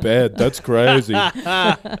Mario's bed. That's crazy.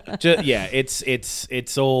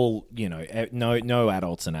 It's all, no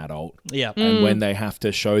adult's an adult. Yeah. And when they have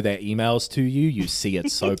to show their emails to you, you see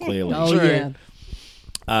it so clearly. Oh True.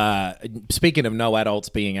 yeah, Speaking of no adults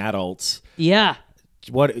being adults, yeah.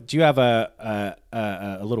 what do you have a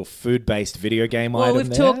little food-based video game Well, item we've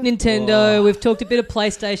there? talked Nintendo, we've talked a bit of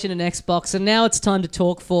PlayStation and Xbox, and now it's time to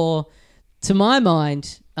talk to my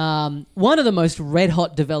mind, one of the most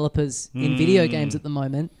red-hot developers in video games at the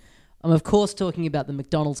moment, I'm of course talking about the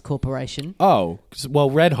McDonald's Corporation. Oh, well,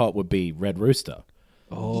 Red Hot would be Red Rooster.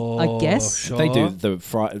 I guess. Sure. They do the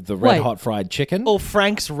Red Wait. Hot fried chicken. Or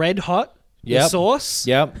Frank's Red Hot. The Yep. sauce.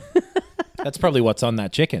 Yep. That's probably what's on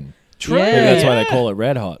that chicken. True. Yeah. Maybe that's why they call it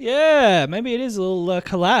Red Hot. Yeah, maybe it is a little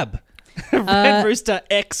collab. Red Rooster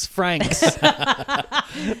X Franks.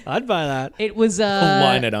 I'd buy that. It was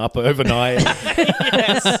Line it up overnight.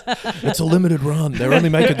 Yes. It's a limited run. They're only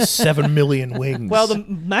making 7 million wings. Well, the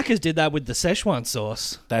Macca's did that with the Szechuan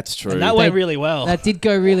sauce. That's true. And that went really well. that did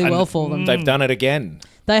go really well for them. They've done it again.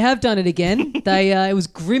 They have done it again. It was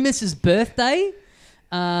Grimace's birthday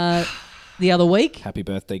the other week. Happy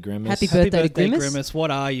birthday, Grimace. Happy Happy birthday to birthday, Grimace.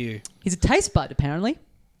 What are you? He's a taste bud, apparently.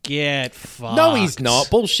 Get fucked. No, he's not.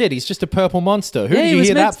 Bullshit. He's just a purple monster. Who Yeah, did he you was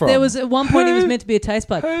hear meant that from? There was at one point he was meant to be a taste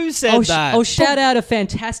bud. Who said that? I'll shout out a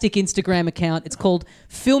fantastic Instagram account. It's called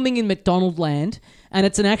Filming in McDonald Land, and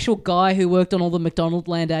it's an actual guy who worked on all the McDonald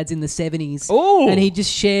Land ads in the 70s. Ooh. And he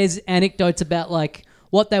just shares anecdotes about like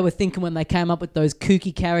what they were thinking when they came up with those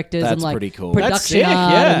kooky characters That's and like pretty cool. production That's sick,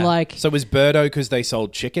 art yeah. and like So was Birdo because they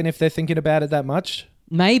sold chicken if they're thinking about it that much?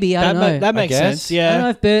 maybe I don't know. That makes guess. sense. I Yeah. don't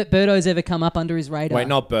know if Birdo's ever come up under his radar. Wait,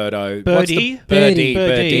 not Birdo. Birdie? What's the Birdie.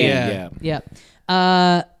 Birdie, Yeah.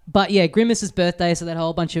 Yeah. But yeah, Grimace's birthday, so that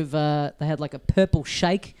whole bunch of they had like a purple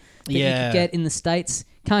shake that you Yeah. could get in the States.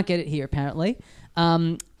 Can't get it here apparently.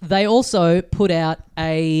 They also put out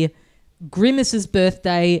a Grimace's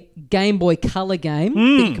birthday Game Boy Color game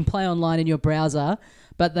that you can play online in your browser.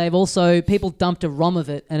 But they've also people dumped a ROM of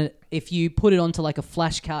it, and if you put it onto like a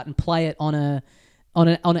flash cart and play it on an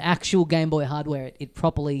actual Game Boy hardware, it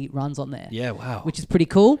properly runs on there. Yeah, wow. Which is pretty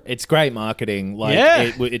cool. It's great marketing. Like,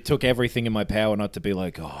 Yeah. it took everything in my power not to be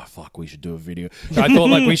like, oh, fuck, we should do a video. I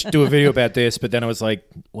thought, like, we should do a video about this, but then I was like,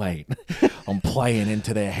 wait, I'm playing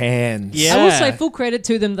into their hands. Yeah. I will say full credit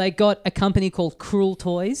to them. They got a company called Cruel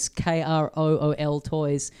Toys, Krool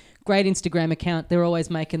Toys. Great Instagram account. They're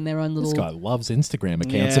always making their own little... This guy loves Instagram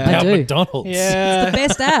accounts Yeah. about I do. McDonald's. Yeah. the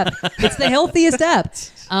best app. It's the healthiest app.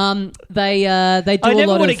 They do I a never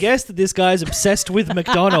lot would of... have guessed that this guy's obsessed with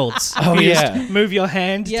McDonald's. Oh, You yeah. just move your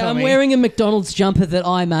hand. Yeah, Tommy. I'm wearing a McDonald's jumper that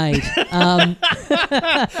I made.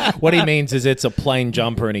 What he means is it's a plain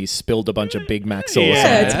jumper and he's spilled a bunch of Big Mac sauce.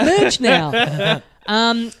 Yeah, on it's it. merch now.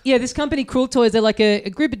 Yeah, this company, Cruel Toys, they're like a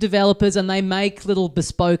group of developers and they make little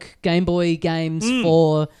bespoke Game Boy games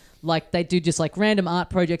for... Like, they do just, like, random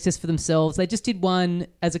art projects just for themselves. They just did one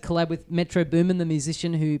as a collab with Metro Boomin, the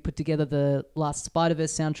musician who put together the last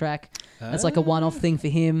Spider-Verse soundtrack. That's, like, a one-off thing for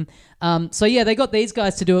him. So, yeah, they got these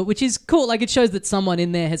guys to do it, which is cool. Like, it shows that someone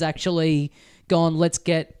in there has actually gone, let's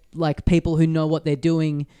get, like, people who know what they're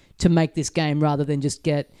doing to make this game rather than just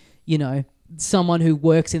get, you know, someone who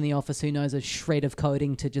works in the office who knows a shred of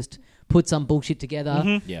coding to just put some bullshit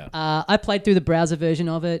together. Yeah. I played through the browser version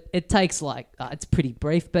of it. It takes like it's pretty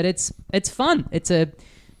brief, but it's fun.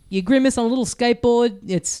 You Grimace on a little skateboard.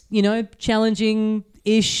 It's, you know,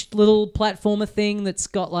 challenging-ish little platformer thing that's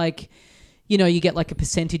got like, you know, you get like a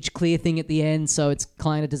percentage clear thing at the end, so it's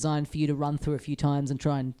kind of designed for you to run through a few times and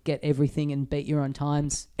try and get everything and beat your own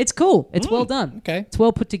times. It's cool. It's well done. Okay. It's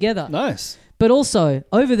well put together. Nice. But also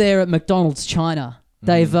over there at McDonald's China,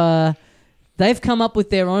 they've come up with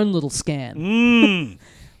their own little scam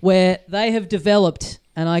where they have developed,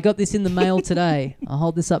 and I got this in the mail today. I'll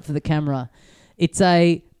hold this up for the camera. It's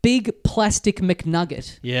a big plastic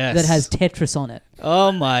McNugget Yes. that has Tetris on it.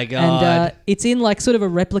 Oh my god. And it's in like sort of a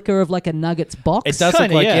replica of like a Nuggets box. It does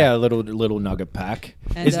Kinda, look like, yeah. a little nugget pack.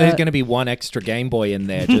 And, Is there going to be one extra Game Boy in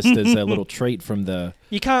there just as a little treat from the...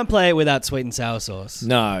 You can't play it without sweet and sour sauce.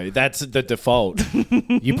 No, that's the default.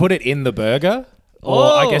 You put it in the burger, or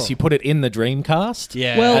I guess you put it in the Dreamcast.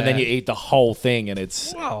 Yeah. Well- and then you eat the whole thing, and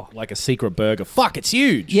it's like a secret burger. Fuck, it's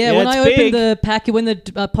huge. Yeah, Yeah, when it's I opened big. the package, when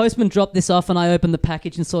the postman dropped this off and I opened the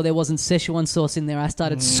package and saw there wasn't Szechuan sauce in there, I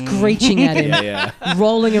started screeching at him, Yeah.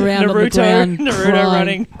 rolling around on the ground, Naruto crying.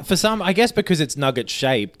 running. For some, I guess because it's nugget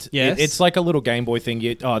shaped, Yes. it's like a little Game Boy thing.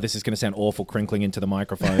 This is going to sound awful crinkling into the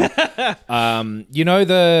microphone. You know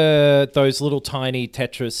those little tiny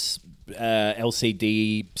Tetris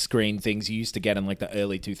LCD screen things you used to get in like the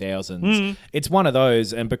early 2000s. It's one of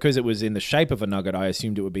those, and because it was in the shape of a nugget, I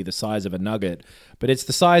assumed it would be the size of a nugget, but it's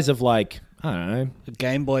the size of like, I don't know, A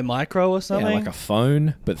Game Boy Micro or something. like a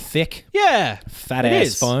phone, but thick, Yeah. fat It ass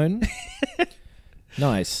is. phone.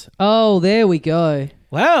 Nice. Oh, there we go.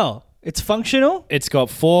 Wow. It's functional. It's got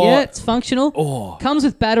 4. Yeah, it's functional. Comes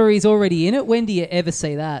with batteries already in it. When do you ever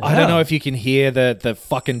see that? I don't know if you can hear the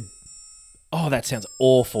fucking... Oh, that sounds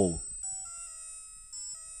awful.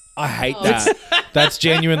 I hate that. That's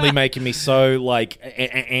genuinely making me so, like,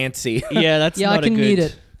 antsy. Yeah, that's Yeah, not I can a good... mute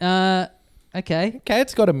it. Okay. Okay,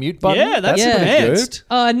 it's got a mute button. Yeah, that's Yeah. pretty advanced.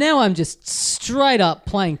 Now I'm just straight up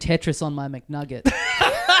playing Tetris on my McNugget.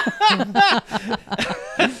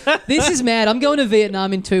 This is mad. I'm going to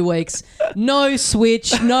Vietnam in 2 weeks. No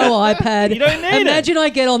Switch, no iPad. You don't need Imagine I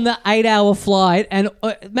get on the 8-hour flight and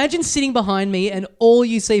imagine sitting behind me and all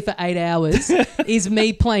you see for 8 hours is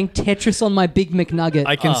me playing Tetris on my big McNugget.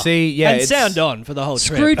 I can see, yeah. And it's- sound on for the whole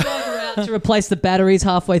trip. Screwdriver out to replace the batteries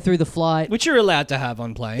halfway through the flight. Which you're allowed to have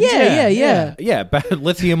on planes. Yeah. Yeah,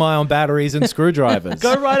 lithium-ion batteries and screwdrivers.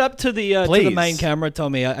 Go right up to the Please. main camera,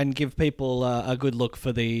 Tommy, and give people a good look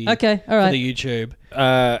for the Okay, all right. for the YouTube.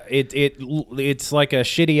 It's like a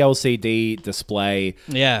shitty LCD display.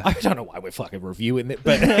 Yeah. I don't know why we're fucking reviewing it,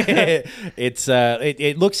 but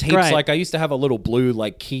it looks heaps Great. like I used to have a little blue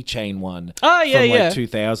like keychain one. Oh, yeah, from yeah. like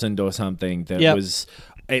 2000 or something. That Yep.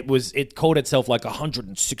 it called itself like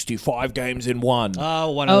 165 games in one.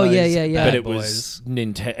 Oh, one of Oh, those. yeah. bad but it boys.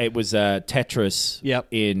 was Tetris. Yep.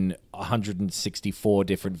 In 164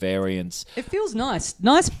 different variants. It feels nice.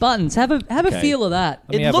 Nice buttons. Have a Okay. feel of that.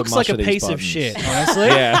 Let me It have a looks like mush a of these piece of buttons. shit, honestly.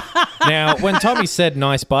 Yeah. Now, when Tommy said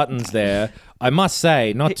nice buttons there, I must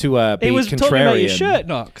say, not to be He was contrarian. talking about your shirt,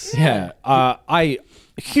 Knox. Yeah. I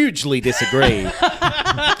hugely disagree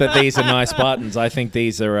that these are nice buttons. I think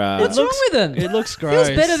these are... What's wrong with them? It looks gross.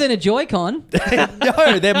 Feels better than a Joy-Con.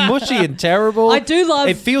 no, they're mushy and terrible. I do love-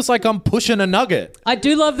 It feels like I'm pushing a nugget. I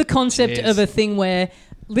do love the concept Cheers. of a thing where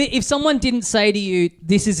if someone didn't say to you,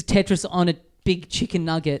 this is a Tetris on a big chicken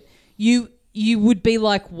nugget, you would be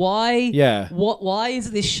like, why? Yeah. Why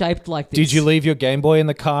is this shaped like this? Did you leave your Game Boy in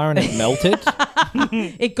the car and it melted?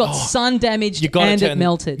 It got sun damaged gotta and it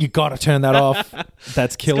melted. You got to turn that off.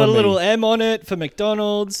 That's It's killing got a me. little M on it for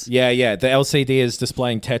McDonald's. Yeah. The LCD is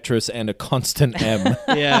displaying Tetris and a constant M.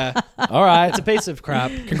 Yeah. All right. It's a piece of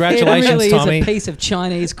crap. Congratulations, it really Tommy. is a piece of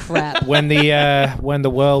Chinese crap. When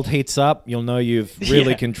the world heats up, you'll know you've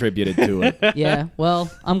really contributed to it. Yeah,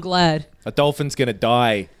 well, I'm glad. A dolphin's gonna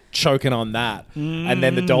die choking on that, and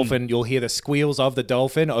then the dolphin, you'll hear the squeals of the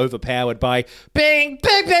dolphin overpowered by bing,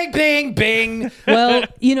 bing, bing, bing, bing. Well,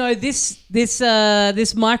 this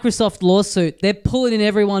Microsoft lawsuit, they're pulling in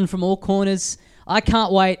everyone from all corners. I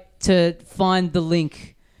can't wait to find the link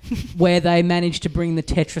where they managed to bring the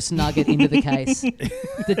Tetris nugget into the case.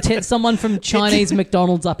 Someone from Chinese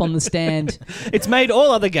McDonald's up on the stand. It's made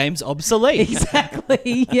all other games obsolete.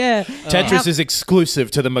 Exactly, yeah. Tetris is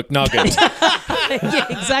exclusive to the McNugget. Yeah,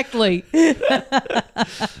 exactly.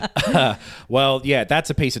 Well, yeah, that's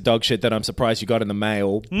a piece of dog shit that I'm surprised you got in the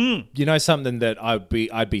mail. You know, something that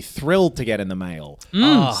I'd be thrilled to get in the mail.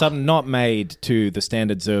 Something not made to the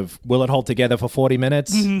standards of will it hold together for 40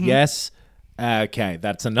 minutes? Yes. Okay,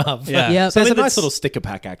 that's enough. Yeah. Yeah. So there's a Something nice that's- little sticker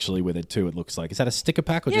pack actually with it too. It looks like. Is that a sticker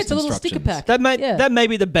pack or Yeah, just it's a little sticker instructions? pack. That may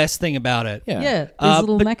be the best thing about it. Yeah. Yeah, there's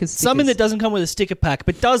little but Macca's something that stickers. doesn't come with a sticker pack,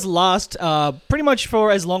 but does last pretty much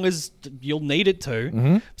for as long as you'll need it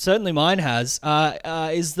to. Certainly, mine has.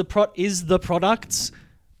 Is the products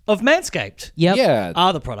of Manscaped? Yep. Yeah.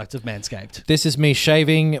 Are the products of Manscaped? This is me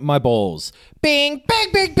shaving my balls. Bing,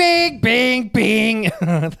 bing, bing, bing, bing, bing.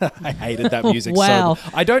 I hated that music Wow. so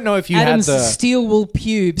much. I don't know if you Adam's had the... steel wool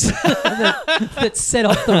pubes that set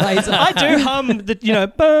off the razor. I do hum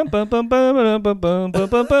the bum, bum, bum, bum, bum, bum, bum,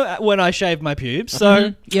 bum, bum, when I shave my pubes.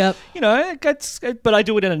 So Yep. it gets, but I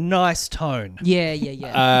do it in a nice tone.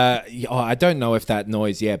 Yeah. I don't know if that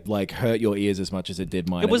noise, hurt your ears as much as it did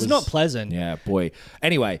mine. It was not pleasant. Yeah, boy.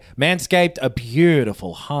 Anyway, Manscaped, a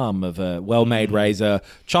beautiful hum of a well-made razor,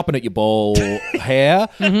 chopping at your ball hair.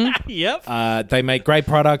 Yep. They make great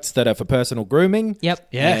products that are for personal grooming. Yep.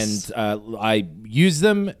 Yes. And I use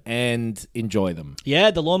them and enjoy them.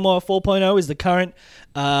 Yeah, the Lawnmower 4.0 is the current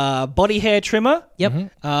body hair trimmer.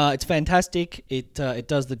 Yep. It's fantastic. It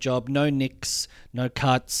does the job. No nicks, no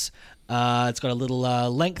cuts. It's got a little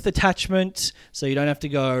length attachment, so you don't have to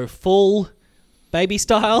go full baby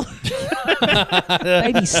style.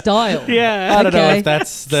 Baby style. Yeah. I don't know Okay. if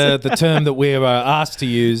that's the term that we're asked to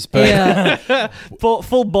use, but Yeah.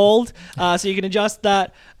 Full bald, so you can adjust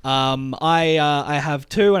that. I have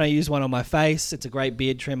two, and I use one on my face. It's a great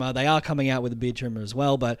beard trimmer. They are coming out with a beard trimmer as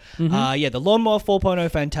well, but the Lawnmower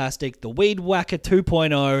 4.0, fantastic. The Weed Whacker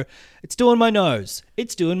 2.0, it's doing my nose.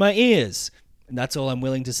 It's doing my ears. And that's all I'm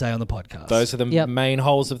willing to say on the podcast. those are the Yep. main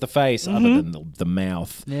holes of the face, other than the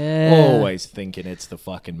mouth. Yeah. Always thinking it's the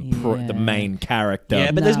fucking the main character.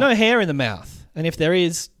 yeah, but there's Nah. no hair in the mouth. And if there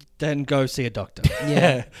is, then go see a doctor.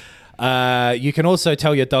 Yeah. You can also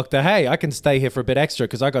tell your doctor, hey, I can stay here for a bit extra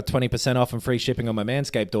because I got 20% off and free shipping on my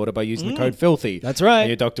Manscaped order by using the code FILTHY. That's right. And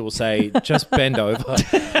your doctor will say, just bend over.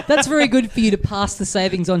 That's very good for you to pass the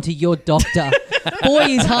savings on to your doctor. Boy,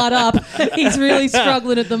 he's hard up. He's really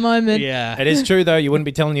struggling at the moment. Yeah. It is true, though. You wouldn't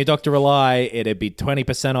be telling your doctor a lie. It'd be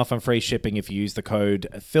 20% off and free shipping if you use the code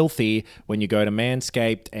FILTHY when you go to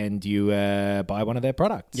Manscaped and you buy one of their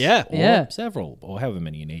products. Yeah. Or several, or however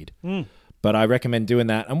many you need. But I recommend doing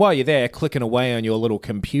that. And while you're there, clicking away on your little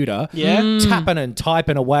computer, tapping and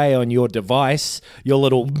typing away on your device, your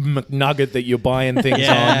little McNugget that you're buying things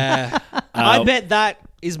on. I bet that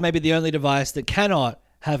is maybe the only device that cannot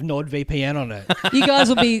have NordVPN on it. You guys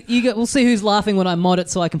we'll see who's laughing when I mod it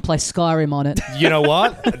so I can play Skyrim on it. You know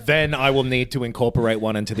what? Then I will need to incorporate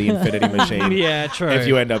one into the Infinity Machine. Yeah, true. If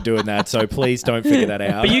you end up doing that. So please don't figure that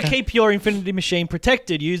out. But you keep your Infinity Machine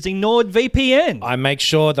protected using NordVPN. I make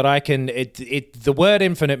sure that I can... the word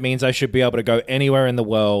infinite means I should be able to go anywhere in the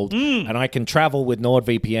world, and I can travel with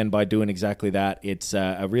NordVPN by doing exactly that. It's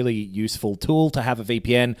a really useful tool to have a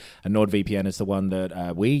VPN, and NordVPN is the one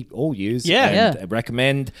that we all use and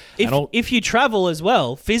recommend. If you travel as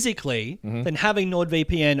well physically, then having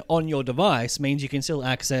NordVPN on your device means you can still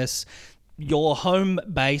access your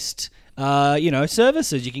home-based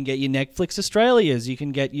services. You can get your Netflix Australias. You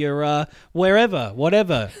can get your whatever.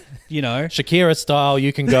 Shakira style,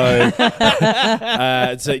 you can go.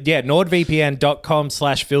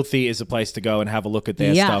 NordVPN.com/filthy is a place to go and have a look at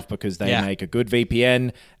their stuff because they make a good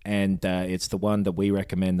VPN, and it's the one that we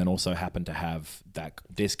recommend and also happen to have that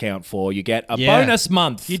discount for. You get a bonus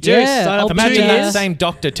month. You do. Sign up. Imagine that same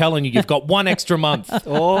doctor telling you you've got one extra month.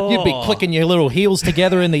 You'd be clicking your little heels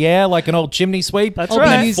together in the air like an old chimney sweep. That's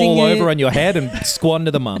right. And fall over on your head and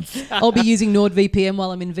squander the month. I'll be using NordVPN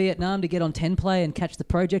while I'm in Vietnam to get on 10 Play and catch the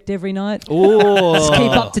project every night. Ooh. Just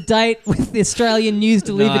keep up to date with the Australian news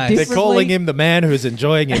delivered differently. They're calling him the man who's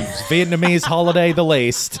enjoying his Vietnamese holiday the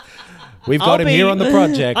least. We've got him here on the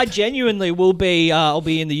project. I genuinely will be. I'll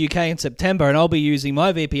be in the UK in September, and I'll be using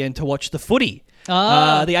my VPN to watch the footy. The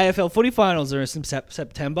AFL footy finals are in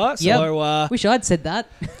September. So wish I'd said that.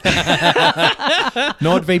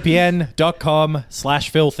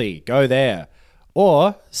 NordVPN.com/filthy. Go there.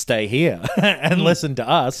 Or stay here and listen to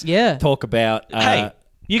us talk about... hey,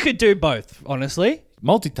 you could do both, honestly.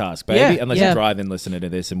 Multitask, baby. Unless you drive in listening to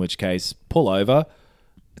this, in which case, pull over.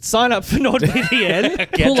 Sign up for NordVPN.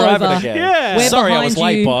 Get Pull driving over. again. Yeah. We're Sorry, I was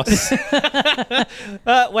behind late, you.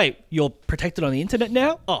 boss. Wait, you're protected on the internet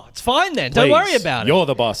now? Oh, it's fine then. Don't worry about it. You're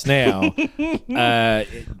the boss now.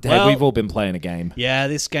 We've all been playing a game. Yeah,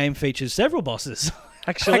 this game features several bosses,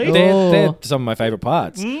 actually. They're some of my favorite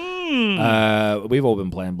parts. We've all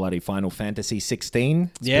been playing bloody Final Fantasy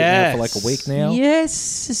 16. It's been out for like a week now. Yes,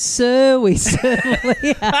 sir, we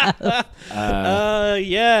certainly have.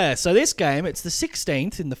 So this game, it's the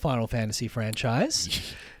 16th in the Final Fantasy franchise.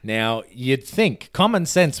 Now, you'd think common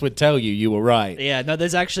sense would tell you were right. Yeah, no, there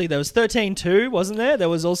was 13-2, wasn't there? There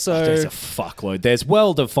was also... there's a fuckload. There's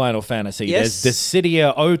World of Final Fantasy. Yes. There's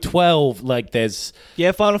Dissidia 012. There's...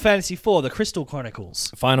 Yeah, Final Fantasy 4, the Crystal Chronicles.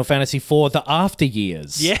 Final Fantasy 4, the After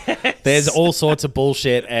Years. Yes. There's all sorts of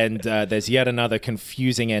bullshit, and there's yet another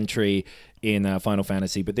confusing entry in Final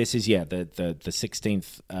Fantasy, but this is the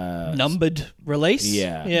 16th numbered release.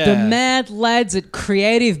 Yeah. The mad lads at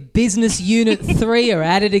Creative Business Unit 3 are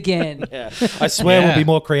at it again. I swear we'll be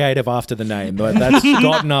more creative after the name, but that's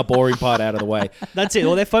gotten our boring part out of the way. That's it.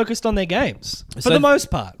 Well, they're focused on their games for the most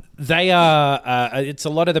part. They are. It's a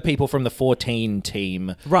lot of the people from the 14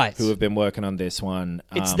 team, right, who have been working on this one.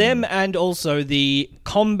 It's them and also the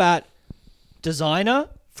combat designer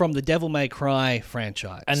from the Devil May Cry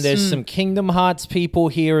franchise. And there's some Kingdom Hearts people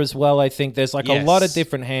here as well, I think. There's a lot of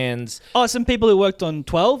different hands. Oh, some people who worked on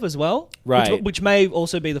 12 as well. Right. Which may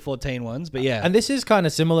also be the 14 ones, but yeah. And this is kind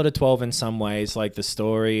of similar to 12 in some ways, like the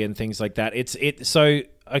story and things like that. So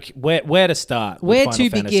where to start? Where with to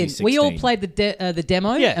Final begin? Fantasy We all 16? played the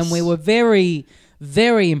demo, Yes. and we were very,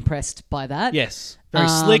 very impressed by that. Yes. Very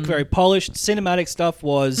slick, very polished. Cinematic stuff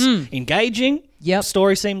was engaging. Yep.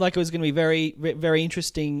 Story seemed like it was going to be very, very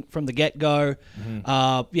interesting from the get-go.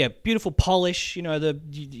 Beautiful polish. The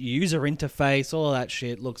user interface, all of that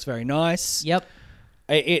shit looks very nice. Yep.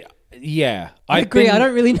 I agree. I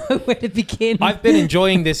don't really know where to begin. I've been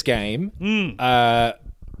enjoying this game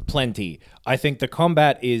plenty. I think the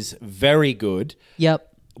combat is very good. Yep.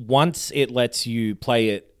 Once it lets you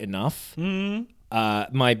play it enough.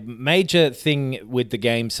 My major thing with the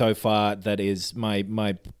game so far, that is my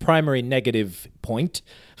primary negative point,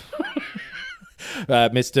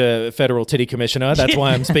 Mr. Federal Titty Commissioner, that's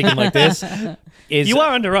why I'm speaking like this, is... You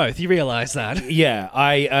are under oath, you realise that. Yeah,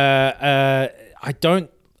 I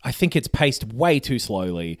don't I think it's paced way too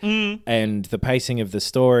slowly, and the pacing of the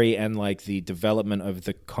story and like the development of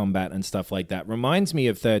the combat and stuff like that reminds me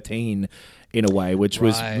of 13 in a way, which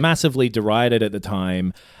was massively derided at the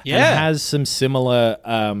time. And has some similar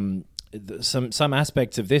some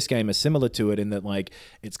aspects of this game are similar to it in that like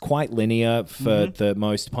it's quite linear for the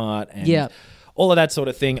most part, and all of that sort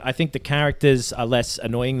of thing. I think the characters are less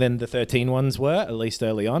annoying than the 13 ones were, at least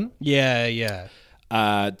early on. The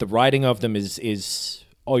writing of them is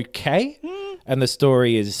okay, and the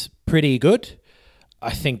story is pretty good.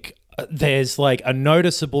 I think there's like a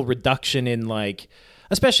noticeable reduction in like,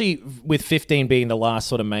 especially with 15 being the last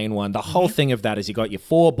sort of main one, the whole thing of that is you got your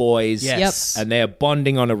 4 boys and they're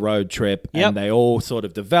bonding on a road trip and they all sort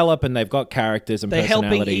of develop and they've got characters and they're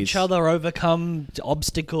personalities. helping each other overcome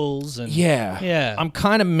obstacles. And I'm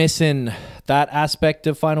kind of missing that aspect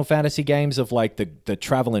of Final Fantasy games of like the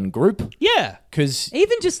traveling group. Because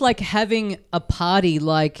even just like having a party,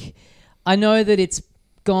 like I know that it's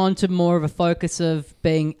gone to more of a focus of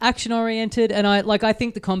being action oriented, and I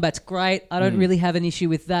think the combat's great. I don't really have an issue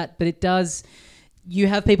with that, but it does. You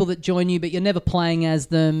have people that join you, but you're never playing as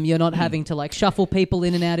them. You're not having to like shuffle people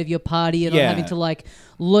in and out of your party. You're not having to like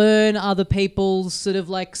learn other people's sort of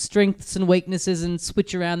like strengths and weaknesses and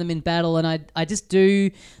switch around them in battle. And I just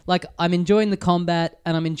do like, I'm enjoying the combat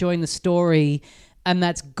and I'm enjoying the story. And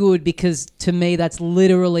that's good because to me, that's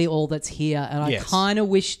literally all that's here. And I kind of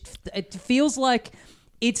wish, it feels like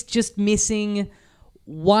it's just missing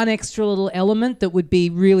one extra little element that would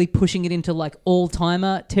be really pushing it into like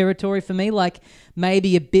all-timer territory for me. Like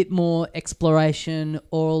maybe a bit more exploration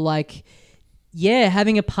or like,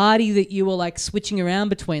 having a party that you were like switching around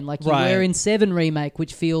between like you were in 7 Remake,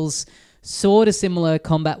 which feels sort of similar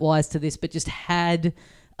combat-wise to this, but just had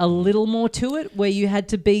a little more to it where you had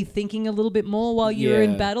to be thinking a little bit more while you were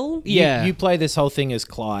in battle. You play this whole thing as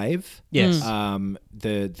Clive. Yes.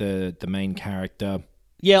 The main character.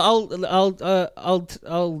 Yeah,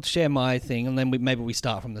 I'll share my thing, and then maybe we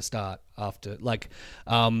start from the start after. Like,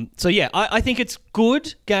 I think it's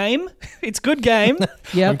good game. It's good game.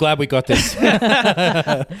 I'm glad we got this.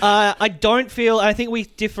 I don't feel. I think we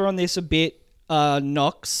differ on this a bit,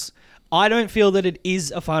 Nox. I don't feel that it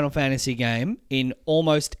is a Final Fantasy game in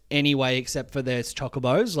almost any way except for there's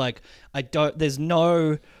chocobos. Like,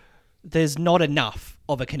 There's not enough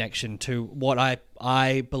of a connection to what I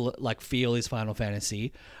feel is Final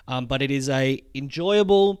Fantasy, but it is a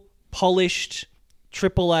enjoyable, polished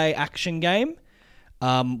AAA action game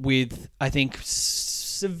with I think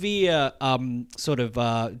severe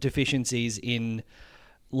deficiencies in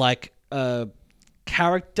like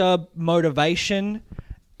character motivation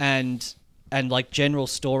and like general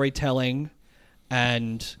storytelling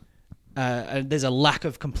and there's a lack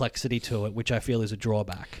of complexity to it, which I feel is a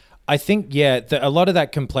drawback. I think, a lot of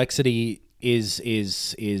that complexity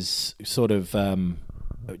is sort of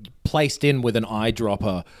placed in with an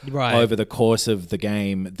eyedropper over the course of the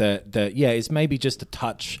game that is maybe just a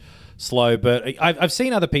touch slow. But I've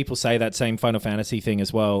seen other people say that same Final Fantasy thing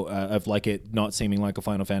as well, of like it not seeming like a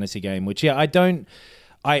Final Fantasy game, which, I don't...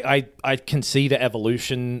 I can see the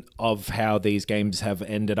evolution of how these games have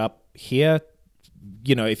ended up here.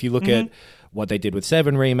 You know, if you look at what they did with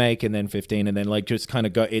 7 Remake and then 15 and then like just kind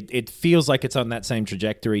of go, it feels like it's on that same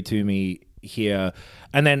trajectory to me here.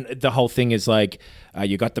 And then the whole thing is like,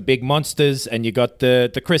 you got the big monsters and you got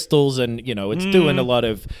the crystals and, you know, it's doing a lot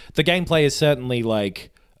of... The gameplay is certainly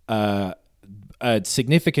like a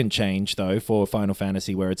significant change though for Final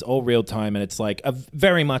Fantasy where it's all real time and it's like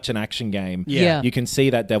very much an action game. Yeah. You can see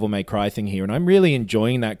that Devil May Cry thing here and I'm really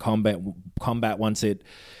enjoying that combat once it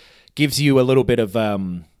gives you a little bit of...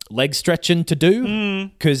 leg stretching to do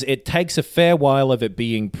because it takes a fair while of it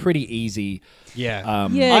being pretty easy.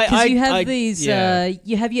 Because you have these,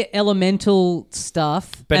 you have your elemental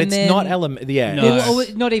stuff, but and it's not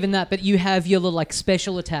not even that. But you have your little like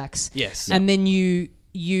special attacks. Yes, and then you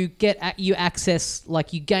access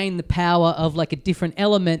like you gain the power of like a different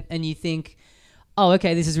element, and you think, oh,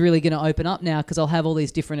 okay, this is really going to open up now because I'll have all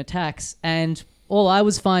these different attacks. And all I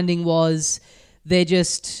was finding was they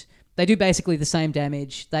do basically the same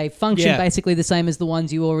damage. They function basically the same as the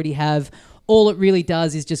ones you already have. All it really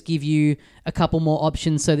does is just give you a couple more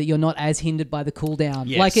options so that you're not as hindered by the cooldown.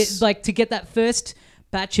 Yes. Like to get that first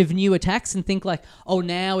batch of new attacks and think like, oh,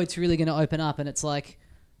 now it's really going to open up, and it's like,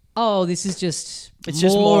 oh, this is just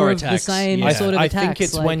more of attacks. the same sort of attacks. I think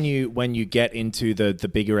it's like, when you get into the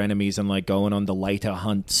bigger enemies and like going on the later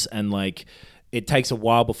hunts and like it takes a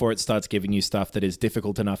while before it starts giving you stuff that is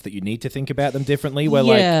difficult enough that you need to think about them differently.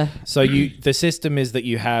 The system is that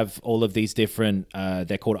you have all of these different,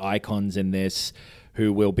 they're called icons in this,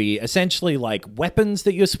 who will be essentially like weapons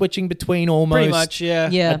that you're switching between almost. Pretty much, yeah.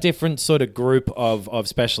 Yeah. A different sort of group of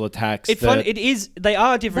special attacks. It is. They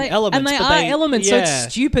are different elements. And they but are elements, so yeah.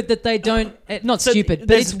 it's stupid that they don't... Not So stupid, but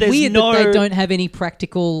there's it's weird no- that they don't have any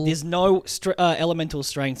practical... There's no elemental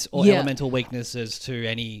strengths or Yeah. elemental weaknesses to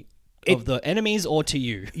any of the enemies or to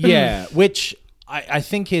you. Yeah, which I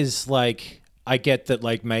think is like, I get that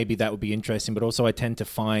like maybe that would be interesting, but also I tend to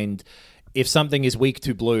find if something is weak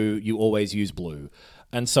to blue, you always use blue.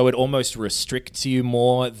 And so it almost restricts you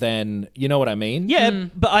more than, you know what I mean? Yeah,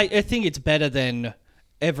 but I think it's better than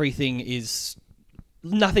nothing is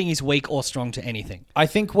weak or strong to anything. I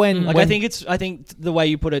think when I think the way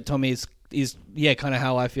you put it, Tommy, is yeah, kind of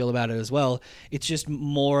how I feel about it as well. It's just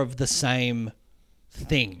more of the same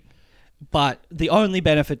thing. But the only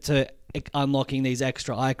benefit to unlocking these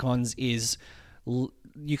extra icons is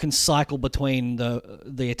you can cycle between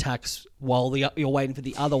the attacks while you're waiting for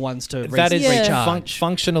the other ones to that is recharge.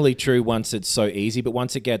 Functionally true once it's so easy, but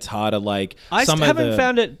once it gets harder, like I haven't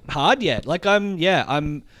found it hard yet. Like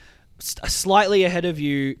I'm slightly ahead of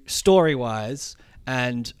you story wise,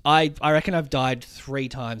 and I reckon I've died 3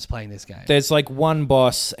 times playing this game. There's like one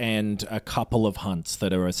boss and a couple of hunts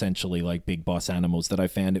that are essentially like big boss animals that I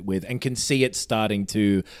found it with, and can see it starting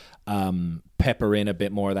to pepper in a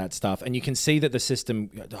bit more of that stuff. And you can see that the system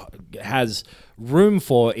has room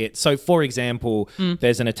for it. So, for example,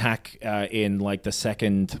 there's an attack in like the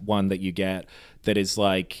second one that you get that is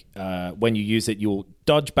like when you use it, you'll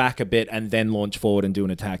dodge back a bit and then launch forward and do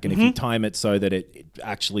an attack. And if you time it so that it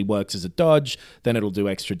actually works as a dodge, then it'll do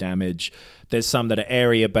extra damage. There's some that are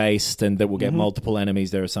area based and that will get multiple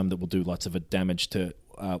enemies. There are some that will do lots of damage to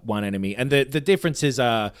one enemy. And the differences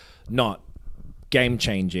are not game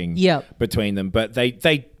changing between them, but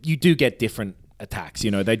you do get different attacks.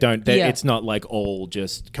 You know, it's not like all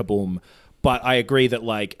just kaboom. But I agree that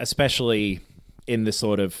like, especially in the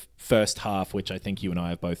sort of first half, which I think you and I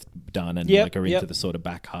have both done, and like are into the sort of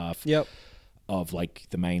back half of like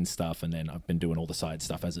the main stuff, and then I've been doing all the side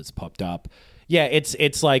stuff as it's popped up. Yeah,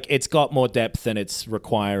 it's like it's got more depth and it's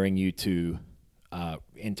requiring you to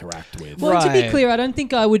interact with. Well, to be clear, I don't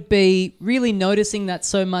think I would be really noticing that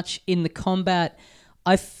so much in the combat.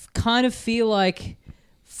 I kind of feel like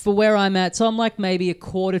for where I'm at, so I'm like maybe a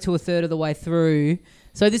quarter to a third of the way through.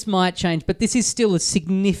 So this might change, but this is still a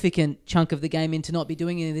significant chunk of the game in to not be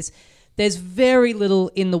doing any of this. There's very little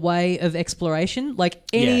in the way of exploration. Like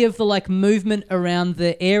any of the like movement around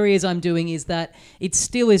the areas I'm doing is that it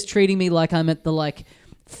still is treating me like I'm at the like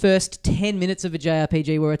first 10 minutes of a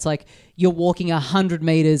JRPG where it's like you're walking 100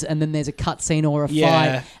 meters and then there's a cutscene or a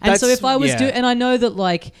fight. And so if I was and I know that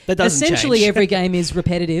like essentially change. every game is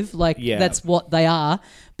repetitive, like that's what they are.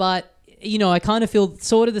 But you know, I kind of feel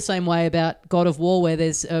sort of the same way about God of War, where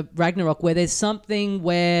there's Ragnarok, where there's something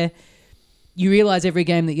where you realize every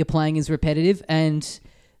game that you're playing is repetitive, and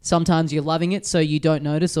sometimes you're loving it, so you don't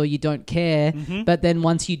notice or you don't care. But then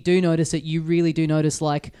once you do notice it, you really do notice,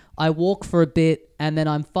 like, I walk for a bit and then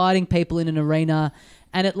I'm fighting people in an arena,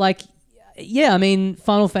 and it like, I mean,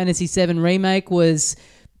 Final Fantasy VII Remake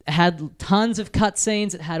had tons of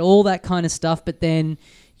cutscenes, it had all that kind of stuff, but then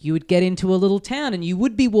you would get into a little town and you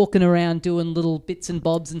would be walking around doing little bits and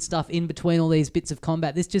bobs and stuff in between all these bits of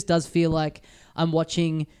combat. This just does feel like I'm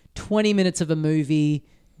watching 20 minutes of a movie,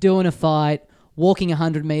 doing a fight, walking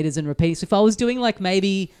 100 meters and repeating. So if I was doing like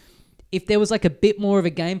maybe if there was like a bit more of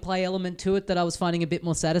a gameplay element to it that I was finding a bit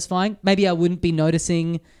more satisfying, maybe I wouldn't be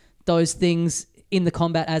noticing those things in the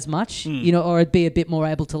combat as much, you know, or I'd be a bit more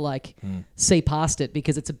able to like see past it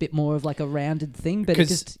because it's a bit more of like a rounded thing. But it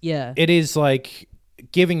just, it is like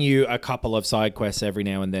giving you a couple of side quests every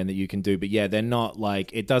now and then that you can do, but they're not like,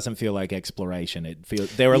 it doesn't feel like exploration. It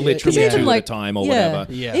feels there are literally 2 at a time or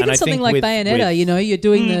whatever. Even and something like Bayonetta, you know, you're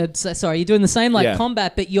doing you're doing the same like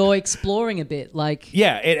combat, but you're exploring a bit. Like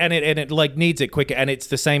it like needs it quicker, and it's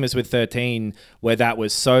the same as with 13, where that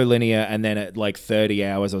was so linear, and then at like 30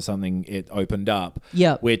 hours or something, it opened up.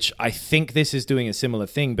 Yeah, which I think this is doing a similar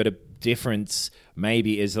thing, but a difference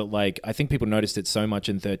maybe is that like I think people noticed it so much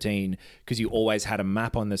in 13 because you always had a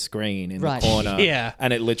map on the screen in the corner,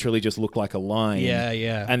 and it literally just looked like a line.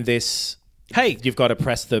 And this, hey, you've got to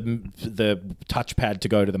press the touchpad to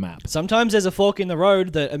go to the map. Sometimes there's a fork in the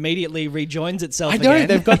road that immediately rejoins itself. I know again.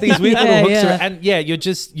 they've got these weird little hooks, and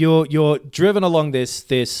you're driven along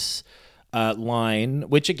this line,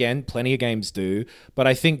 which again, plenty of games do, but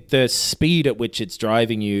I think the speed at which it's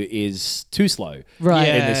driving you is too slow.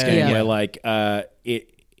 In this game, where like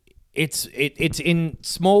it's in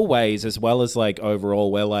small ways as well as like overall,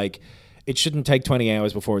 where like it shouldn't take 20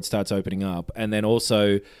 hours before it starts opening up, and then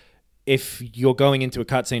also if you're going into a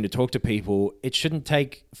cutscene to talk to people, it shouldn't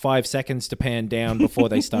take 5 seconds to pan down before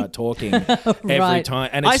they start talking every time.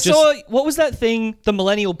 And it's saw, what was that thing? The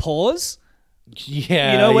millennial pause?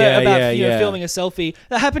 Yeah, you know, where yeah. filming a selfie.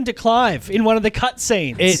 That happened to Clive in one of the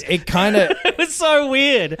cutscenes. It kind of... It was so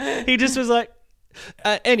weird. He just was like...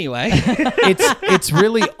 anyway. It's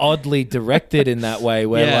really oddly directed in that way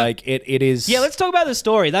where like it is... Yeah, let's talk about the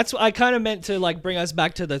story. That's what I kind of meant to like bring us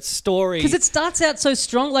back to the story. Because it starts out so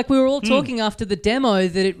strong. Like we were all talking after the demo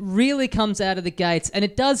that it really comes out of the gates and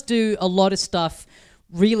it does do a lot of stuff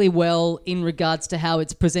really well in regards to how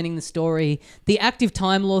it's presenting the story. The active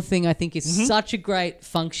time law thing I think is such a great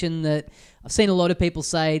function that I've seen a lot of people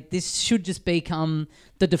say this should just become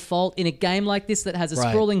the default in a game like this that has a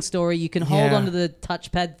scrolling story. You can hold onto the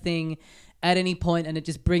touchpad thing at any point and it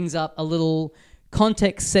just brings up a little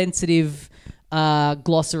context-sensitive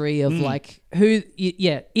glossary of like who,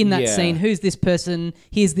 in that scene, who's this person,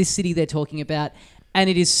 here's this city they're talking about. And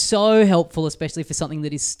it is so helpful, especially for something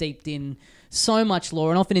that is steeped in so much lore.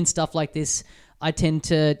 And often in stuff like this, I tend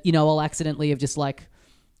to, I'll accidentally have just like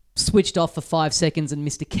switched off for 5 seconds and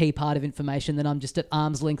missed a key part of information that I'm just at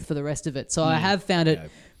arm's length for the rest of it. So I have found it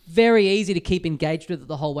very easy to keep engaged with it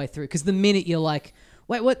the whole way through. Because the minute you're like,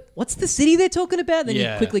 wait, what's the city they're talking about? Then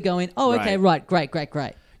you quickly go in, oh, okay, right,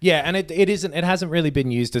 great. Yeah, and it hasn't really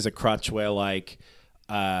been used as a crutch where like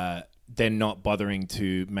they're not bothering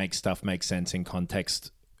to make stuff make sense in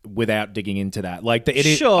context without digging into that. Like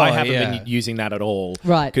I haven't been using that at all.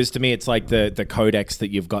 Right. Because to me it's like the codex that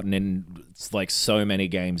you've gotten in like so many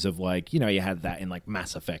games of like, you had that in like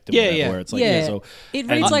Mass Effect or whatever, where it's like it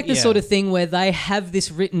reads like the sort of thing where they have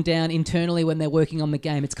this written down internally when they're working on the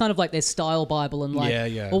game. It's kind of like their style Bible and like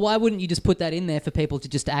well, why wouldn't you just put that in there for people to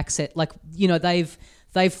just access? Like,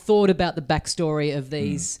 they've thought about the backstory of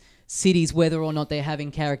these cities, whether or not they're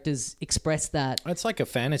having characters express that. It's like a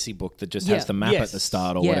fantasy book that just has the map at the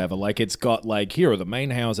start or whatever. Like it's got like, here are the main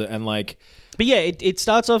houses and like... But yeah, it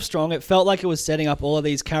starts off strong. It felt like it was setting up all of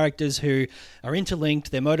these characters who are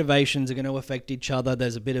interlinked. Their motivations are going to affect each other.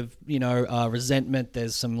 There's a bit of, resentment.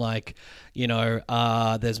 There's some like,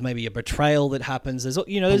 there's maybe a betrayal that happens. There's,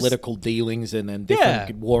 political dealings and then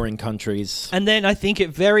different warring countries. And then I think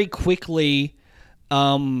it very quickly...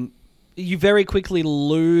 you very quickly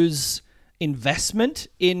lose investment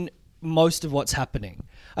in most of what's happening.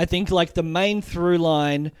 I think like the main through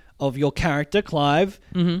line of your character, Clive,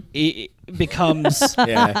 it becomes...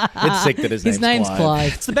 it's sick that his name's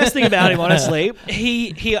Clive. It's the best thing about him, honestly.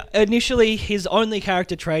 He initially, his only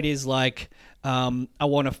character trait is like, I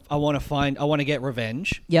want to get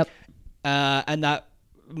revenge. Yep. And that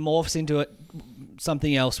morphs into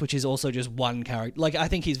something else, which is also just one character. Like, I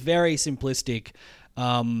think he's very simplistic,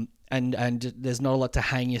 and there's not a lot to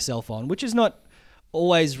hang yourself on, which is not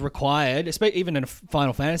always required, especially even in a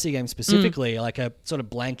Final Fantasy game specifically. Like a sort of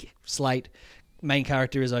blank slate main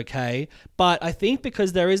character is okay. But I think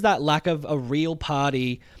because there is that lack of a real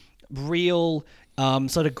party, real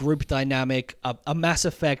sort of group dynamic, a Mass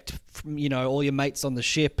Effect, all your mates on the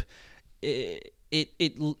ship, it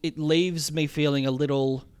leaves me feeling a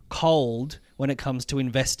little cold when it comes to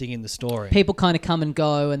investing in the story. People kind of come and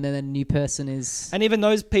go, and then a new person is... And even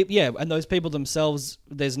those people, and those people themselves,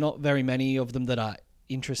 there's not very many of them that are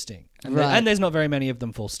interesting. And there's not very many of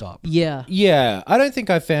them full stop. Yeah. Yeah, I don't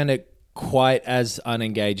think I found it quite as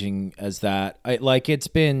unengaging as that. It's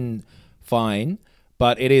been fine,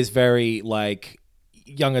 but it is very, like,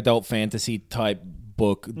 young adult fantasy type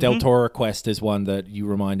book. Del Toro Quest is one that you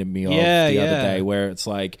reminded me of the other day, where it's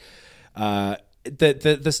like...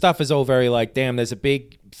 The stuff is all very like, damn, there's a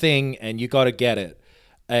big thing and you got to get it.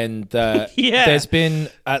 And there's been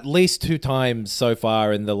at least 2 times so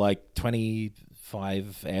far in the like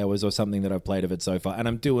 25 hours or something that I've played of it so far. And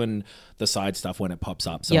I'm doing the side stuff when it pops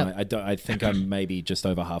up. So I think I'm maybe just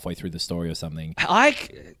over halfway through the story or something. I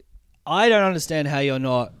don't understand how you're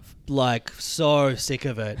not like so sick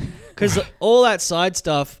of it, because all that side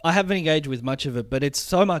stuff, I haven't engaged with much of it, but it's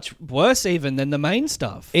so much worse even than the main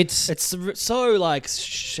stuff. It's so like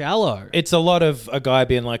shallow. It's a lot of a guy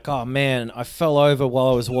being like, oh man, I fell over while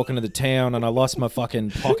I was walking to the town and I lost my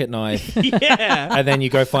fucking pocket knife. And then you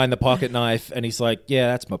go find the pocket knife and he's like, yeah,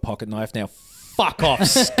 that's my pocket knife now. Fuck off,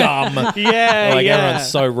 scum. Everyone's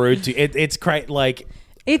so rude to it's great. Like,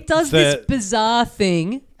 it does this bizarre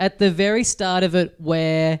thing at the very start of it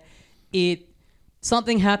where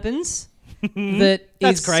something happens that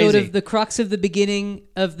is crazy. Sort of the crux of the beginning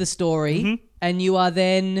of the story, and you are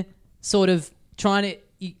then sort of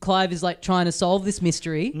Clive is like trying to solve this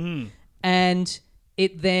mystery, and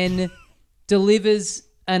it then delivers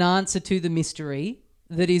an answer to the mystery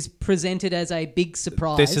that is presented as a big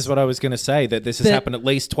surprise. This is what I was going to say, that this has happened at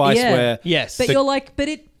least twice where... Yes. But you're like, but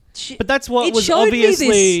that's what it was showed obviously,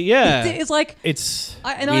 me this. yeah. It's like... It's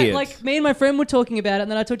I like, me and my friend were talking about it,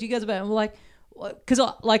 and then I talked to you guys about it, and we're like... Because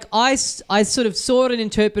I sort of saw it and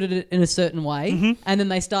interpreted it in a certain way, and then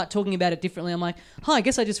they start talking about it differently. I'm like, I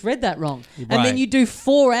guess I just read that wrong. Right. And then you do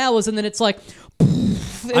 4 hours, and then it's like,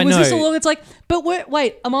 it was this long. It's like, but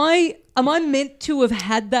wait, am I meant to have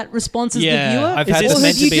had that response as the viewer? I've had this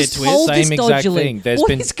meant to be a twist. Same exact thing. There's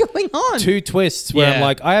been going on? 2 twists where I'm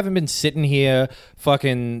like, I haven't been sitting here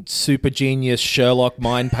fucking super genius Sherlock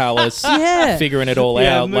Mind Palace figuring it all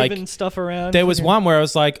out. Moving like stuff around. There was one where I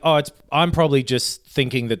was like, I'm probably just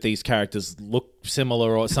thinking that these characters look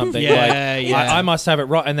similar or something. I must have it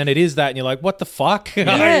right. And then it is that, and you're like, what the fuck?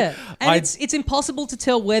 Yeah. It's impossible to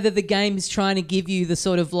tell whether the game is trying to give you the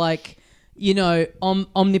sort of like, you know,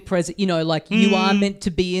 omnipresent, you know, like you are meant to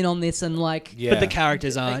be in on this and like... But the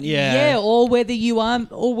characters aren't, or whether you are,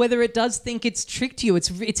 or whether it does think it's tricked you.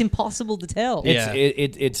 It's impossible to tell.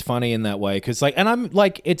 It's funny in that way because like, and I'm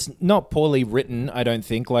like, it's not poorly written, I don't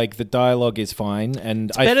think. Like the dialogue is fine. And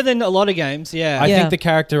it's better than a lot of games, I think the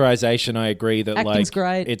characterization, I agree that Acting's like...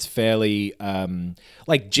 great. It's fairly...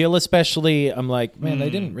 like Jill especially, I'm like, man, they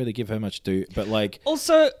didn't really give her much to do. But like...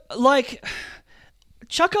 Also, like...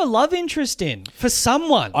 chuck a love interest in for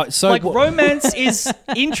someone. Romance is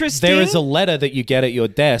interesting. There is a letter that you get at your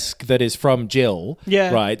desk that is from Jill.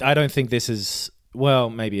 Yeah. Right. I don't think this is... Well,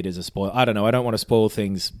 maybe it is a spoil. I don't know. I don't want to spoil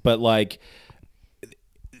things. But like...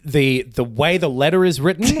 The way the letter is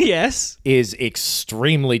written is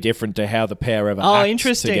extremely different to how the pair ever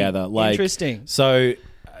acts together. Like, interesting. So,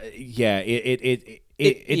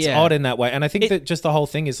 it's odd in that way. And I think that just the whole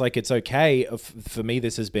thing is like, it's okay. For me,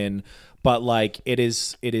 this has been... But like it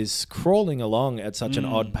is crawling along at such an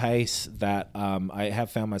odd pace that I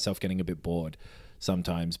have found myself getting a bit bored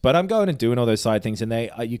sometimes. But I'm going and doing all those side things, and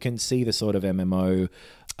you can see the sort of MMO,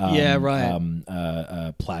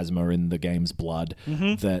 plasma in the game's blood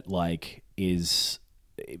that like is.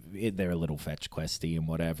 They're a little fetch questy and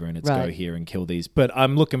whatever, and it's go here and kill these. But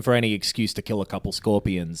I'm looking for any excuse to kill a couple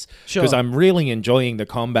scorpions because I'm really enjoying the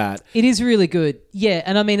combat. It is really good,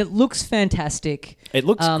 and I mean it looks fantastic. It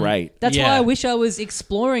looks great. That's why I wish I was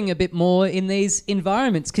exploring a bit more in these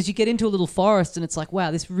environments, because you get into a little forest and it's like,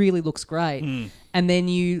 wow, this really looks great. And then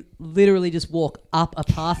you literally just walk up a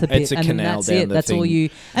path a bit, it's a and canal then that's down it. the That's thing. all you.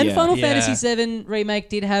 And Final Yeah. Fantasy VII Remake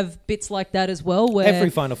did have bits like that as well. Where Every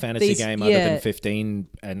Final Fantasy game other than 15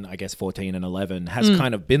 and I guess 14 and 11 has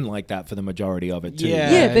kind of been like that for the majority of it too.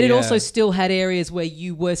 but it also still had areas where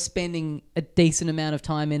you were spending a decent amount of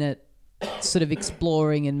time in it, sort of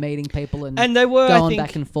exploring and meeting people and they were going I think,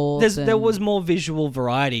 back and forth. There was more visual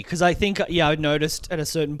variety because I think I noticed at a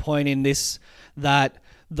certain point in this that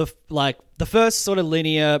the first sort of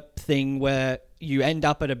linear thing where you end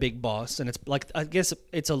up at a big boss and it's like, I guess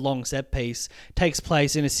it's a long set piece, takes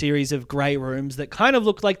place in a series of grey rooms that kind of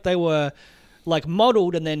looked like they were like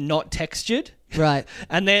modeled and then not textured. Right.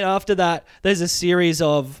 And then after that, there's a series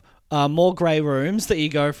of more grey rooms that you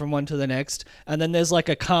go from one to the next. And then there's like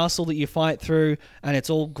a castle that you fight through and it's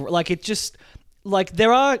all it just... Like,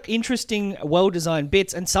 there are interesting, well-designed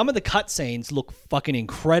bits, and some of the cutscenes look fucking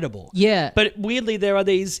incredible. Yeah. But weirdly, there are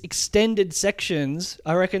these extended sections,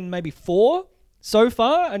 I reckon maybe 4 so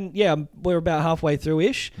far, and we're about halfway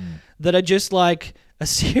through-ish, that are just like a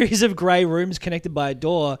series of grey rooms connected by a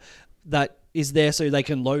door that is there so they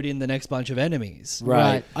can load in the next bunch of enemies.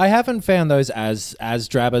 Right. I haven't found those as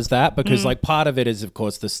drab as that because, like, part of it is, of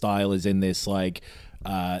course, the style is in this, like...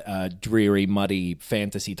 dreary, muddy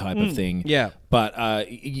fantasy type of thing. Yeah. But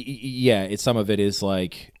some of it is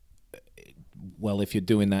like, well, if you're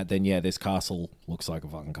doing that, then this castle looks like a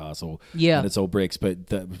fucking castle. Yeah. And it's all bricks. But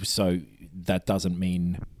so that doesn't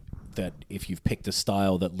mean that if you've picked a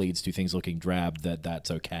style that leads to things looking drab, that's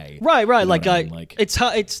okay. Right. You know Like, what I mean?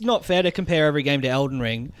 it's not fair to compare every game to Elden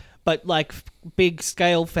Ring, but like big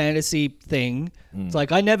scale fantasy thing, it's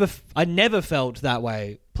like I never felt that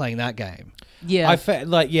way playing that game. Yeah. I've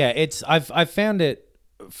found it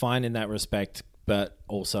fine in that respect, but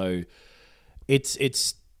also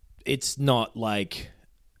it's not like,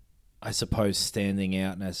 I suppose, standing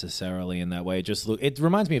out necessarily in that way. It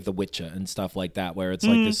reminds me of The Witcher and stuff like that, where it's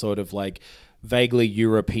like this sort of like vaguely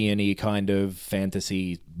European-y kind of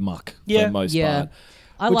fantasy muck for the most part.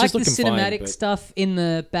 I like the cinematic stuff in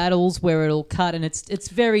the battles where it'll cut and it's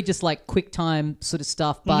very just like quick time sort of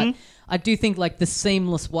stuff. But I do think like the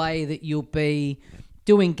seamless way that you'll be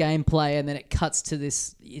doing gameplay, and then it cuts to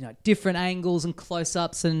this, different angles and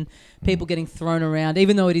close-ups and people getting thrown around.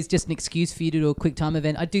 Even though it is just an excuse for you to do a quick time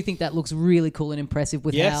event, I do think that looks really cool and impressive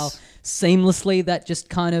with how seamlessly that just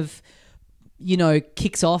kind of,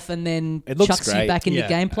 kicks off and then chucks you back into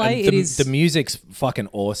gameplay. And the music's fucking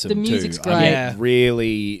awesome too. The music's great. I'm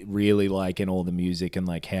really, really liking all the music and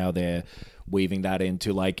like how they're weaving that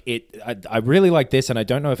into like it. I really like this, and I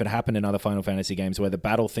don't know if it happened in other Final Fantasy games where the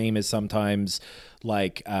battle theme is sometimes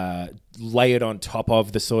like layered on top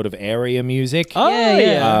of the sort of area music. Oh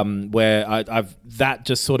yeah. Where I've that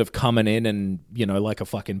just sort of coming in and like a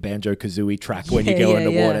fucking Banjo-Kazooie track when you go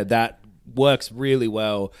underwater. That works really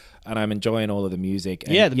well, and I'm enjoying all of the music.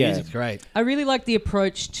 And the music's great. I really like the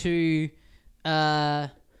approach to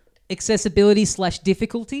accessibility /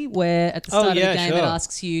 difficulty, where at the start of the game it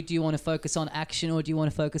asks you, do you want to focus on action or do you want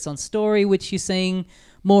to focus on story, which you're seeing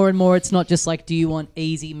more and more. It's not just like, do you want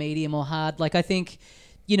easy, medium or hard? Like I think,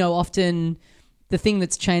 often the thing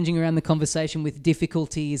that's changing around the conversation with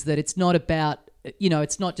difficulty is that it's not about,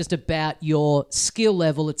 it's not just about your skill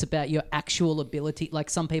level, it's about your actual ability. Like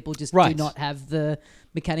some people just do not have the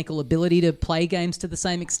mechanical ability to play games to the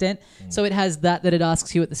same extent. So it has that it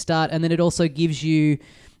asks you at the start, and then it also gives you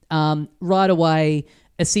right away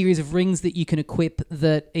a series of rings that you can equip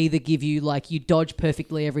that either give you like you dodge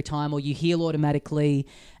perfectly every time or you heal automatically,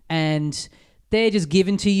 and they're just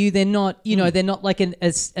given to you. They're not, they're not like an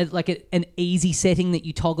easy setting that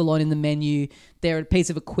you toggle on in the menu. They're a piece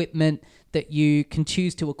of equipment that you can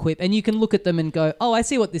choose to equip, and you can look at them and go, oh, I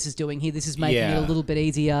see what this is doing here. This is making it a little bit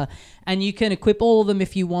easier, and you can equip all of them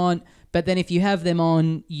if you want. But then if you have them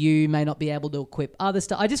on, you may not be able to equip other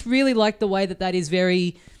stuff. I just really like the way that is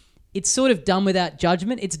very... It's sort of done without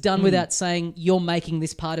judgment. It's done without saying you're making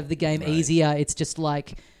this part of the game easier. It's just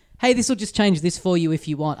like, hey, this will just change this for you if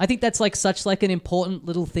you want. I think that's like such like an important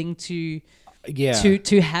little thing to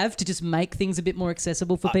have to just make things a bit more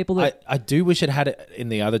accessible for people. I do wish it had it in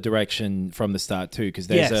the other direction from the start too, because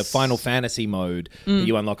there's a Final Fantasy mode that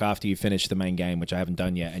you unlock after you finish the main game, which I haven't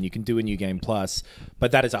done yet, and you can do a new game plus,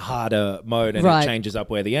 but that is a harder mode, and it changes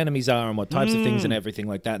up where the enemies are and what types of things and everything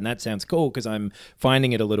like that, and that sounds cool because I'm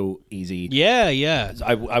finding it a little easy.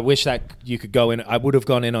 I wish that you could go in. I would have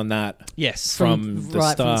gone in on that from the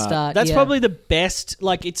start. That's probably the best.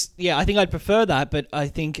 Like it's I think I'd prefer that, but I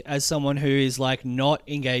think as someone who is like not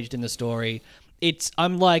engaged in the story,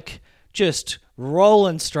 I'm like just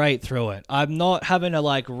rolling straight through it. I'm not having to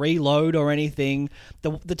like reload or anything.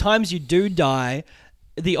 The times you do die,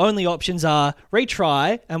 the only options are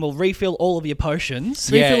retry and we'll refill all of your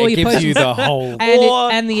potions. Refill all your potions. You the whole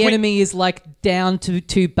and the enemy is like down to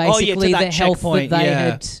basically the health that they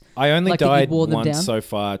had. I only died once so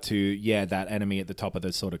far to that enemy at the top of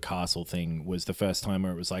the sort of castle thing was the first time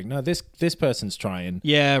where it was like, no, this person's trying.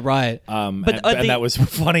 Yeah, right. But that was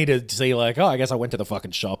funny to see, like, oh, I guess I went to the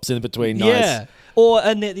fucking shops in between. Yeah.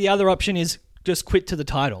 And the other option is just quit to the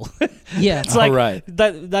title. It's like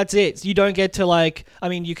that's it. You don't get to like, I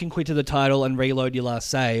mean, you can quit to the title and reload your last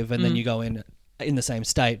save and then you go in the same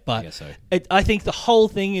state. But I think the whole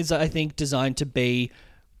thing is, designed to be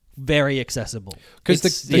very accessible. Because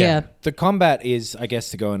the combat is, I guess,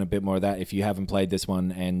 to go in a bit more of that if you haven't played this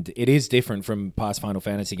one, and it is different from past Final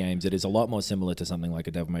Fantasy games. It is a lot more similar to something like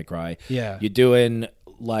a Devil May Cry. Yeah. You're doing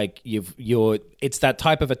like it's that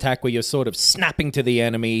type of attack where you're sort of snapping to the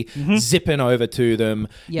enemy, zipping over to them.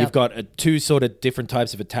 Yep. You've got two sort of different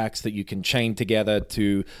types of attacks that you can chain together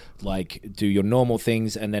to like do your normal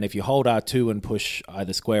things, and then if you hold R2 and push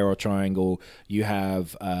either square or triangle, you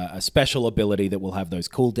have a special ability that will have those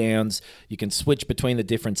cooldowns. You can switch between the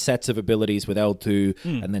different sets of abilities with L2,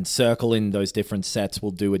 and then circle in those different sets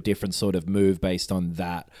will do a different sort of move based on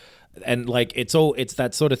that. And like it's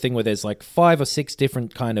that sort of thing where there's like 5 or 6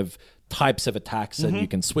 different kind of types of attacks and you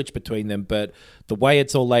can switch between them, but the way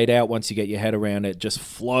it's all laid out, once you get your head around it, just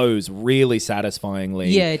flows really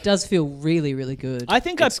satisfyingly. Yeah, it does feel really, really good. I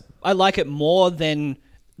think I like it more than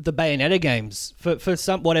the Bayonetta games for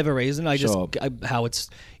some whatever reason. How it's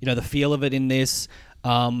the feel of it in this.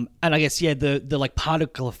 And I guess the like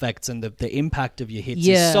particle effects and the impact of your hits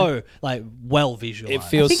is so like well visualized. It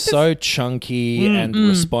feels so chunky and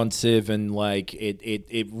responsive, and like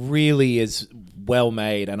it really is well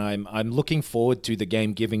made. And I'm looking forward to the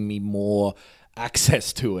game giving me more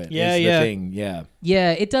access to it.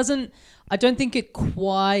 Yeah. It doesn't. I don't think it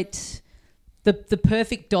quite the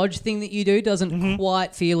perfect dodge thing that you do doesn't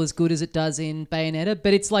quite feel as good as it does in Bayonetta,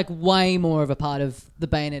 but it's like way more of a part of the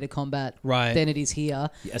Bayonetta combat than it is here.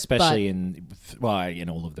 Especially in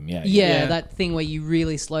all of them, Yeah, that thing where you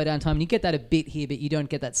really slow down time. And you get that a bit here, but you don't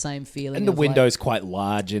get that same feeling. And the window's quite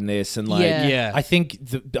large in this. And I think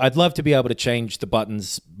I'd love to be able to change the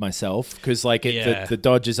buttons myself because the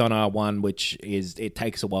dodge is on R1, which it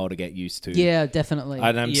takes a while to get used to. Yeah, definitely.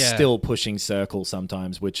 And I'm still pushing circle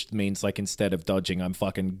sometimes, which means like instead of dodging, I'm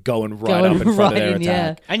fucking going right up in front of their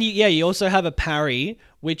attack. Yeah. And you also have a parry,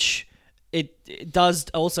 which it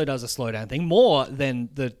also does a slowdown thing more than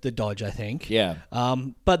the dodge, I think. Yeah.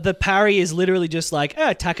 But the parry is literally just like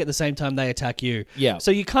attack at the same time they attack you. Yeah.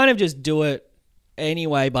 So you kind of just do it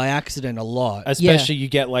anyway by accident a lot. Especially you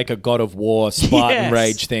get like a God of War Spartan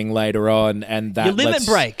Rage thing later on, and that your limit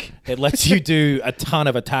break. It lets you do a ton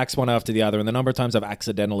of attacks one after the other, and the number of times I've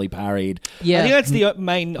accidentally parried. Yeah. I think that's the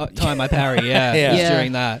main time I parry. Yeah.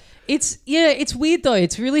 During that. It's weird though.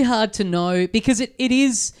 It's really hard to know because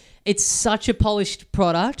it's such a polished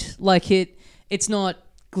product. Like it's not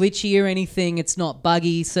glitchy or anything. It's not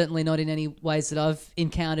buggy, certainly not in any ways that I've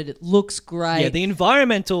encountered. It looks great. Yeah, the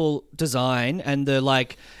environmental design and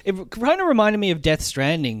it kind of reminded me of Death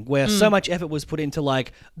Stranding, where so much effort was put into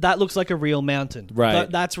that looks like a real mountain. Right.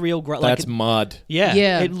 That's real. That's mud.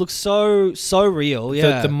 Yeah. It looks so real.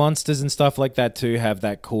 Yeah. The monsters and stuff like that too have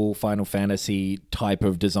that cool Final Fantasy type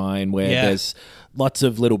of design where there's lots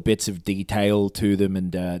of little bits of detail to them,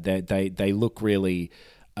 and they look really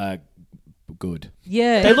good.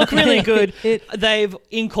 Yeah. They look really good. They've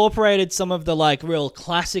incorporated some of the real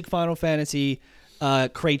classic Final Fantasy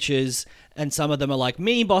creatures, and some of them are like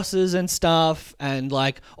mini bosses and stuff, and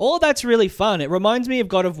all of that's really fun. It reminds me of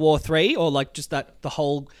God of War 3 or just the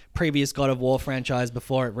whole previous God of War franchise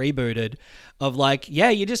before it rebooted of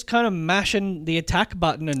you're just kind of mashing the attack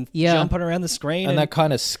button and jumping around the screen. And that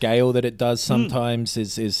kind of scale that it does sometimes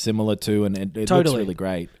is similar to, and it looks really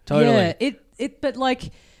great. Totally. Yeah, it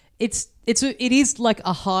is like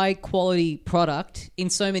a high quality product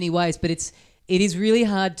in so many ways, but it is really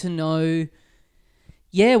hard to know,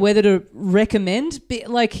 whether to recommend.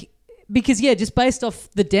 Because just based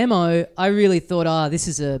off the demo, I really thought, this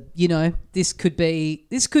is this could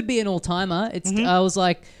be an all timer. I was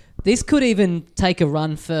like, this could even take a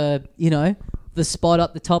run for the spot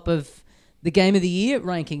up the top of the Game of the Year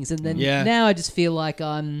rankings, and then now I just feel like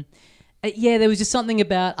there was just something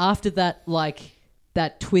about after that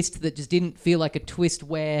that twist that just didn't feel like a twist,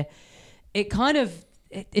 where it kind of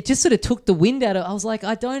it just sort of took the wind out of. I was like,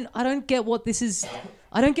 I don't get what this is.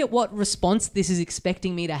 I don't get what response this is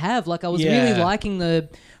expecting me to have. I was really liking the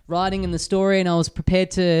writing and the story, and I was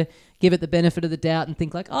prepared to give it the benefit of the doubt and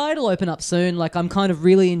think it'll open up soon. I'm kind of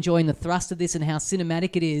really enjoying the thrust of this and how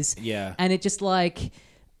cinematic it is. Yeah. And it just I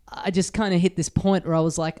just kind of hit this point where I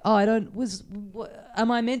was like,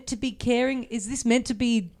 am I meant to be caring? Is this meant to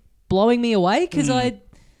be blowing me away? Because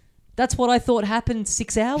that's what I thought happened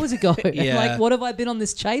 6 hours ago. What have I been on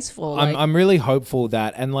this chase for? I'm really hopeful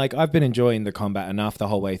that, and I've been enjoying the combat enough the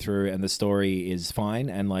whole way through, and the story is fine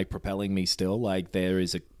and propelling me still. There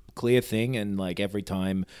is a clear thing, and every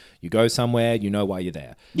time you go somewhere, you know why you're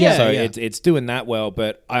there. It's doing that well,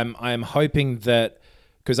 but I'm hoping that,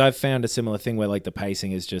 because I've found a similar thing where the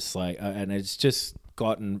pacing is just and it's just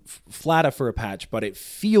gotten flatter for a patch, but it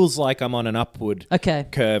feels like I'm on an upward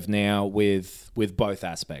curve now with both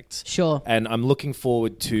aspects. Sure. And I'm looking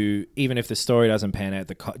forward to, even if the story doesn't pan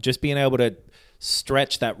out, just being able to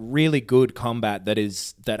stretch that really good combat that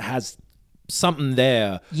has something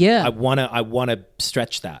there. Yeah. I wanna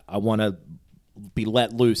stretch that. I wanna be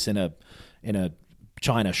let loose in a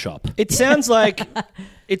China shop. It sounds like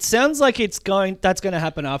that's going to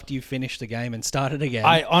happen after you finish the game and start it again.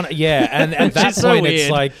 And at that so point,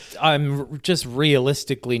 weird. it's I'm just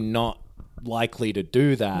realistically not likely to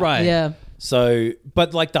do that. Right. Yeah. So,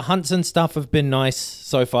 but the hunts and stuff have been nice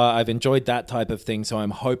so far. I've enjoyed that type of thing. So I'm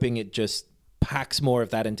hoping it just packs more of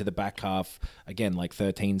that into the back half again,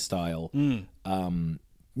 13 style.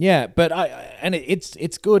 Yeah, but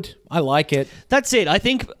it's good. I like it. That's it. I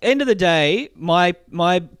think end of the day, my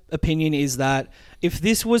opinion is that if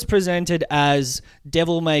this was presented as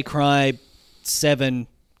Devil May Cry 7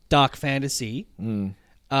 Dark Fantasy,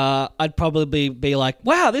 I'd probably be like,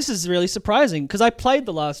 wow, this is really surprising, because I played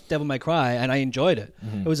the last Devil May Cry and I enjoyed it.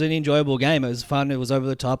 It was an enjoyable game. It was fun. It was over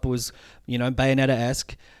the top. It was,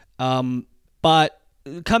 Bayonetta-esque. But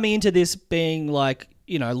coming into this being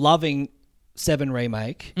loving 7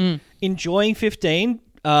 Remake, enjoying 15,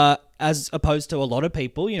 as opposed to a lot of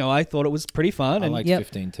people, I thought it was pretty fun. I and liked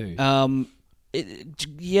 15 too.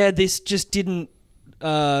 this just didn't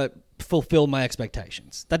fulfill my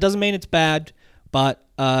expectations. That doesn't mean it's bad, but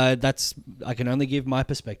I can only give my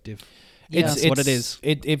perspective. That's what it is.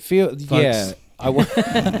 It feels yeah.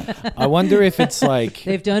 I wonder if it's like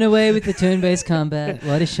They've done away with the turn-based combat.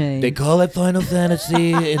 What a shame. they call it Final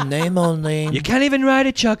Fantasy in name only. You can't even ride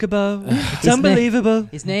a chocobo. It's unbelievable.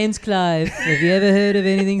 His name's Clive. Have you ever heard of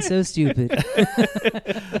anything so stupid?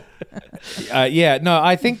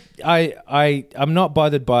 I think I'm not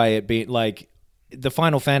bothered by it being like the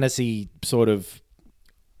Final Fantasy sort of.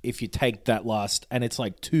 If you take that last, and it's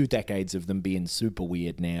like 2 decades of them being super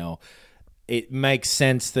weird now. It makes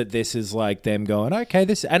sense that this is like them going, okay,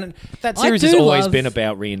 this... And that series has always been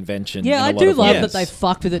about reinvention. Yeah, I do love that they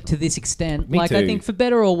fucked with it to this extent. Me too. I think for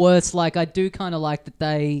better or worse, I do kind of like that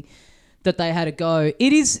they had a go.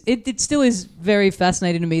 It still is very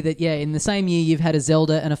fascinating to me that, in the same year you've had a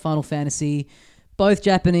Zelda and a Final Fantasy, both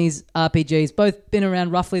Japanese RPGs, both been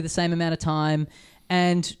around roughly the same amount of time,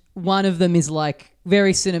 and one of them is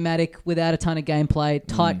very cinematic without a ton of gameplay,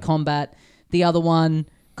 tight combat. The other one...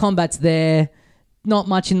 Combat's there, not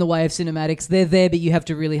much in the way of cinematics. They're there, but you have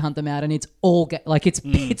to really hunt them out, and it's all it's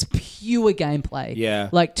pure gameplay. Yeah,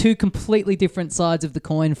 2 completely different sides of the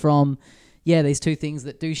coin from these 2 things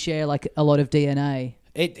that do share a lot of DNA.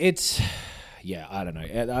 It's I don't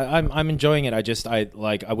know. I'm enjoying it. I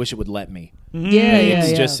wish it would let me.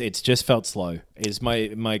 It's just felt slow. Is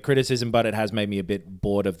my criticism, but it has made me a bit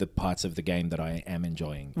bored of the parts of the game that I am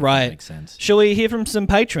enjoying. Right, that makes sense. Shall we hear from some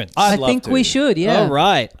patrons? I think we should. Yeah. All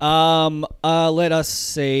right. Let us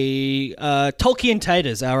see. Tolkien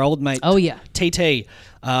Taters, our old mate. Oh yeah. TT.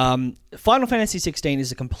 Final Fantasy 16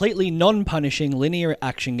 is a completely non-punishing linear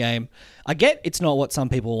action game. I get it's not what some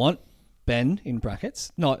people want. Ben, in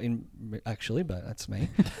brackets. Not in actually, but that's me.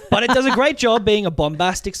 But it does a great job being a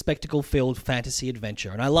bombastic, spectacle-filled fantasy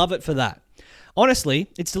adventure, and I love it for that.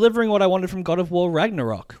 Honestly, it's delivering what I wanted from God of War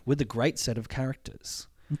Ragnarok, with a great set of characters.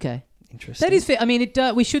 Okay. Interesting. That is fair. I mean,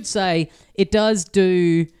 we should say it does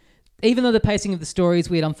do... Even though the pacing of the story is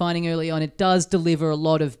weird, I'm finding early on, it does deliver a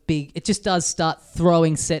lot of big... It just does start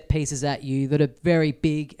throwing set pieces at you that are very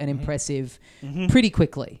big and impressive pretty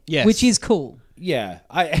quickly. Yes. Which is cool. Yeah,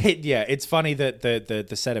 it's funny that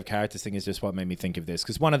the set of characters thing is just what made me think of this,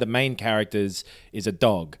 because one of the main characters is a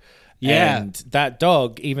dog. Yeah. And that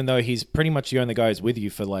dog, even though he's pretty much the only guy who's with you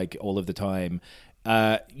for all of the time,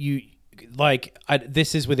 this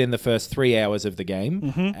is within the first 3 hours of the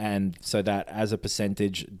game, and so that as a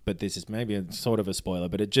percentage, but this is maybe a sort of a spoiler,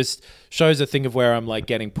 but it just shows a thing of where I'm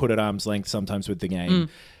getting put at arm's length sometimes with the game.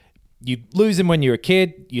 You lose him when you're a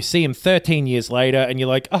kid, you see him 13 years later, and you're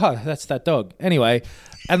like, oh, that's that dog. Anyway,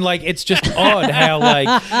 and it's just odd how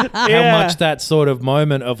how much that sort of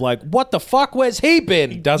moment of what the fuck, where's he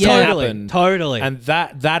been, doesn't happen. Totally. And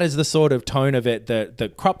that is the sort of tone of it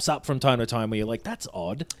that crops up from time to time where you're like, that's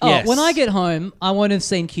odd. Oh, Yes. when I get home, I won't have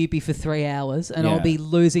seen Cupid for 3 hours, and I'll be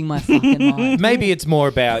losing my fucking mind. Maybe it's more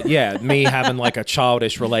about, me having a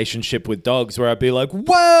childish relationship with dogs where I'd be like,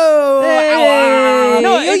 whoa! Hey,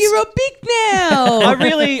 No, you're a big now.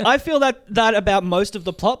 I feel that about most of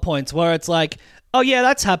the plot points where it's like, oh yeah,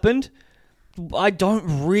 that's happened. I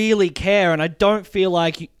don't really care, and I don't feel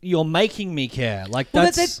like you're making me care. With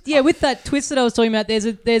that twist that I was talking about,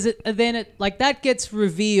 that gets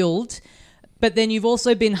revealed, but then you've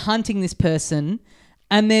also been hunting this person,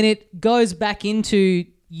 and then it goes back into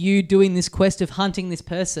you doing this quest of hunting this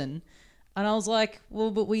person. And I was like,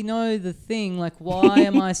 well, but we know the thing. Why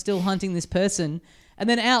am I still hunting this person? And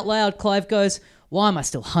then out loud, Clive goes, why am I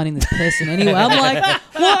still hunting this person anyway? I'm like,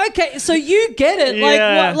 well, okay, so you get it.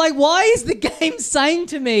 Yeah. Why is the game saying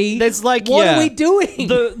to me, there's what are we doing?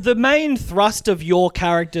 The main thrust of your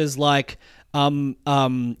character's propulsion,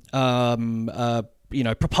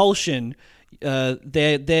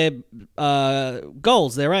 their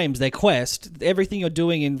goals, their aims, their quest, everything you're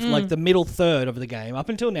doing in the middle third of the game up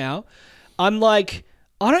until now, I'm like,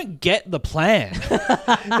 I don't get the plan.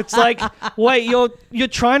 It's wait, you're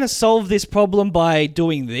trying to solve this problem by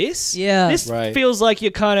doing this? Yeah. This feels like you're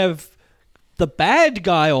kind of the bad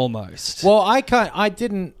guy almost. Well, I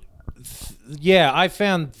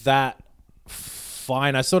found that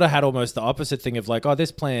fine. I sort of had almost the opposite thing of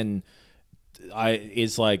this plan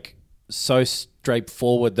is so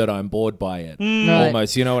straightforward that I'm bored by it.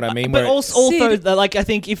 Almost, you know what I mean? But also I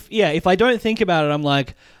think if I don't think about it, I'm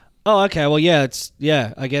like, oh, okay, well, I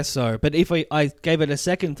guess so. But if I gave it a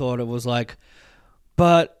second thought, it was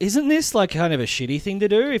but isn't this kind of a shitty thing to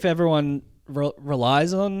do if everyone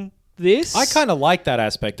relies on this? I kind of like that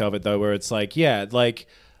aspect of it, though, where it's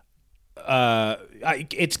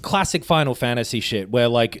it's classic Final Fantasy shit,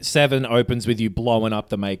 where 7 opens with you blowing up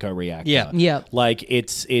the Mako reactor. Yeah. Yeah.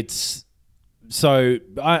 It's So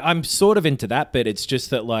I'm sort of into that, but it's just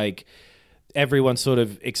that like everyone's sort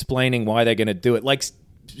of explaining why they're going to do it. Like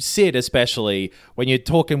Sid, especially when you're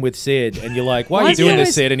talking with Sid and you're like, why are you doing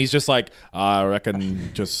this, Sid? And he's just like, I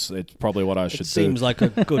reckon just it's probably what I should do. Seems like a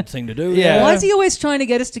good thing to do. Yeah. Why is he always trying to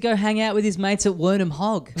get us to go hang out with his mates at Wernham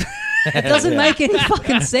Hog? It doesn't make any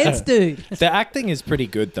fucking sense, dude. The acting is pretty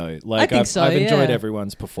good though. Like think so, I've enjoyed yeah.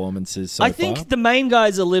 everyone's performances so I far. think the main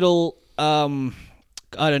guy's a little,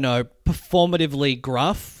 I don't know, performatively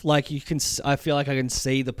gruff. Like I feel like I can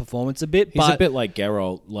see the performance a bit. He's but a bit like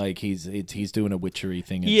Geralt. Like he's doing a witchery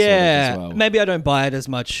thing. Yeah, sort of as well. maybe I don't buy it as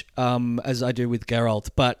much as I do with Geralt,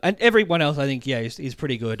 and everyone else I think is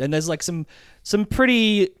pretty good. And there's like some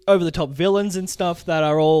pretty over the top villains and stuff that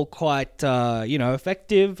are all quite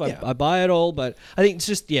effective. I buy it all, but I think it's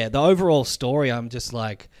just the overall story. I'm just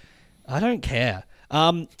like, I don't care.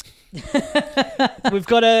 We've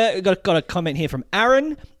got a comment here from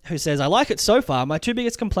Aaron who says, I like it so far. My two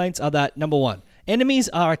biggest complaints are that, number one, enemies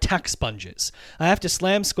are attack sponges. I have to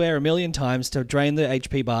slam square a million times to drain the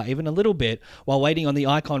HP bar even a little bit while waiting on the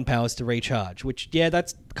icon powers to recharge, which,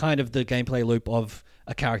 that's kind of the gameplay loop of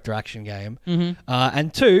a character action game. Mm-hmm.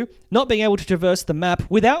 And two, not being able to traverse the map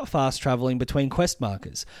without fast traveling between quest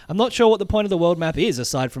markers. I'm not sure what the point of the world map is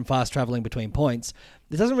aside from fast traveling between points.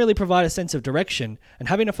 It doesn't really provide a sense of direction, and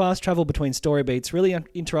having to fast travel between story beats really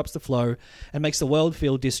interrupts the flow and makes the world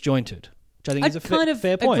feel disjointed, which I think is a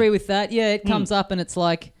fair point. I agree with that. Yeah, it comes up and it's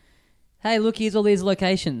like, hey, look, here's all these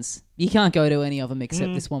locations. You can't go to any of them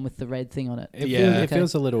except this one with the red thing on it. It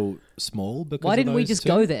feels a little small because why didn't we just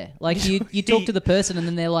go there? Like you talk to the person and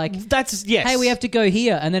then they're like, hey, we have to go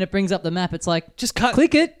here, and then it brings up the map. It's like, just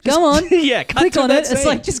click it, go on. Click on it. It's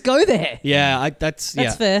like, just go there. Yeah, that's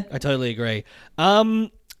fair. I totally agree. Daniel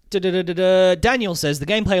says the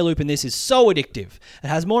gameplay loop in this is so addictive. It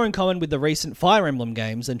has more in common with the recent Fire Emblem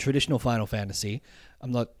games than traditional Final Fantasy.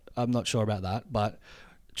 I'm not sure about that, but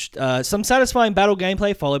some satisfying battle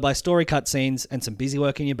gameplay followed by story cutscenes and some busy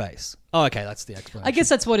work in your base. Oh, okay, that's the explanation. I guess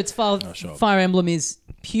that's what it's Fire Emblem is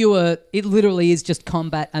pure. It literally is just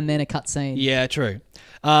combat and then a cutscene. Yeah, true.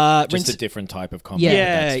 Just a different type of combat.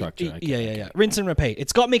 Yeah, structure. Yeah. Rinse and repeat.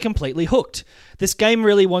 It's got me completely hooked. This game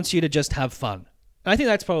really wants you to just have fun. I think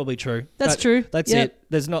that's probably true. That's true. That's it.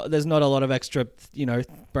 There's not a lot of extra,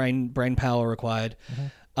 brain power required.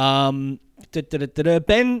 Mm-hmm.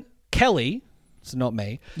 Ben Kelly, it's not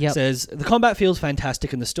me, says the combat feels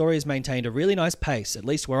fantastic and the story has maintained a really nice pace, at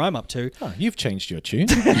least where I'm up to. Oh, you've changed your tune.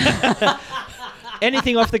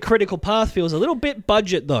 Anything off the critical path feels a little bit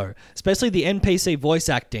budget though, especially the NPC voice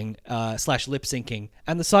acting / lip syncing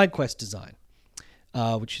and the side quest design.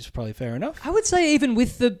 Which is probably fair enough. I would say even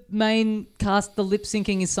with the main cast, the lip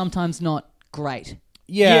syncing is sometimes not great.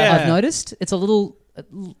 Yeah. I've noticed it's a little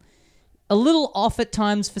off at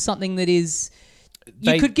times for something that is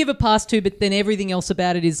you could give a pass to, but then everything else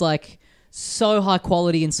about it is like so high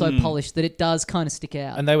quality and so polished that it does kind of stick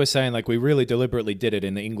out. And they were saying like we really deliberately did it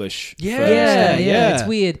in the English. Yeah. It's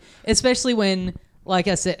weird, especially when, like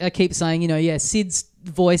I said, I keep saying, Sid's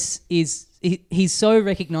voice is he's so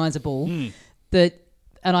recognizable that.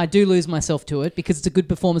 And I do lose myself to it because it's a good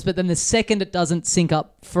performance. But then the second it doesn't sync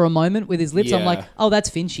up for a moment with his lips, I'm like, oh,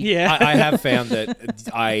 that's Finchy. Yeah. I have found that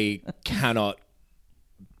I cannot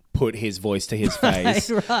put his voice to his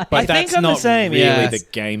face. Right. But I that's think I'm not the same, really the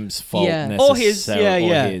game's fault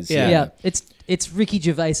necessarily. Or his. Yeah. It's Ricky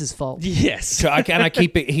Gervais's fault. Yes. So I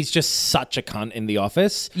keep it. He's just such a cunt in the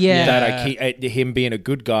office. Yeah. That I keep him being a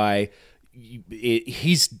good guy.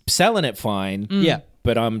 He's selling it fine. Yeah.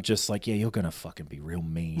 But I'm just like, you're going to fucking be real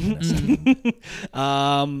mean in a second.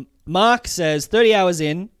 Mark says, 30 hours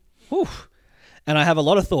in, and I have a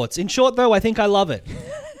lot of thoughts. In short, though, I think I love it.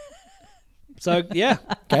 So, yeah.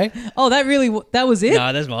 Okay. Oh, that was it?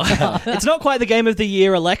 No, there's more. It's not quite the game of the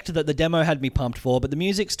year elect that the demo had me pumped for, but the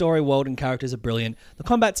music, story, world, and characters are brilliant. The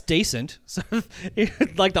combat's decent, so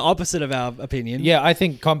like the opposite of our opinion. Yeah, I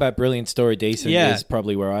think combat brilliant, story decent is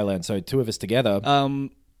probably where I land. So two of us together.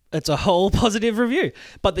 It's a whole positive review.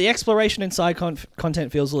 But the exploration and side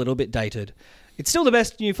content feels a little bit dated. It's still the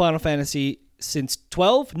best new Final Fantasy since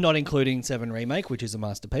 12, not including 7 Remake, which is a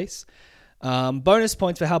masterpiece. Bonus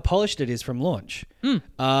points for how polished it is from launch.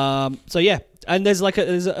 So yeah, and there's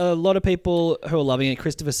a lot of people who are loving it.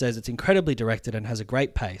 Christopher says it's incredibly directed and has a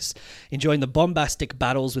great pace, enjoying the bombastic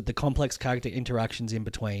battles with the complex character interactions in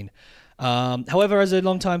between. However, as a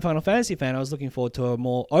long-time Final Fantasy fan, I was looking forward to a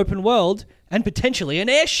more open world and potentially an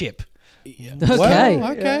airship. Okay.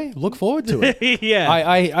 Well, okay. Look forward to it.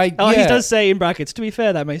 Yeah. He does say in brackets, to be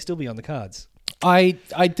fair, that may still be on the cards. I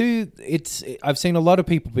do. I've seen a lot of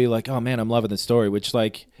people be like, "Oh man, I'm loving the story," which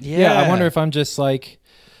I wonder if I'm just like,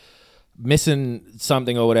 missing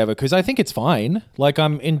something or whatever, because I think it's fine. Like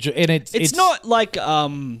I'm and It's not like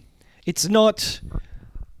it's not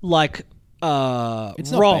like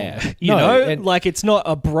It's not wrong. bad. You No, know, and- like it's not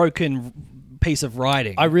a broken piece of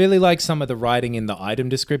writing. I really like some of the writing in the item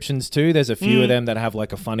descriptions too. There's a few of them that have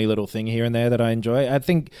like a funny little thing here and there that I enjoy. I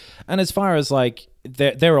think, and as far as like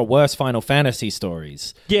there are worse Final Fantasy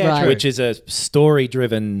stories, Yeah, Right. true. which is a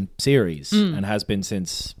story-driven series and has been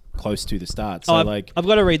since close to the start. So I've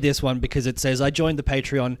got to read this one because it says I joined the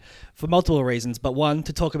Patreon for multiple reasons, but one,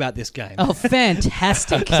 to talk about this game. Oh,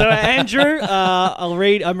 fantastic. So Andrew, I'm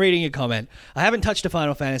reading your comment. I haven't touched a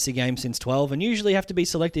Final Fantasy game since 12 and usually have to be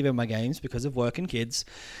selective in my games because of work and kids.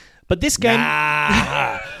 But this game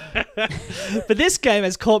But this game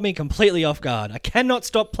has caught me completely off guard. I cannot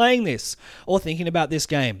stop playing this or thinking about this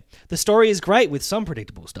game. The story is great with some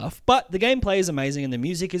predictable stuff, but the gameplay is amazing and the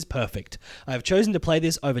music is perfect. I have chosen to play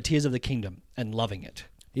this over Tears of the Kingdom and loving it.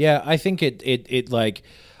 yeah, I think it like,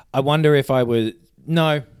 I wonder if I was,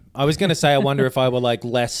 no, I was going to say I wonder if I were like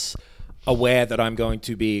less aware that I'm going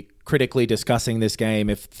to be critically discussing this game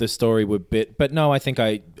if the story would but no, I think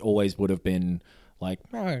I always would have been like,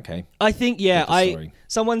 oh, okay. I think, With the story.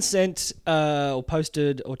 someone sent or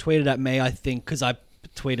posted or tweeted at me, I think, because I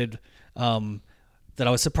tweeted that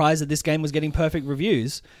I was surprised that this game was getting perfect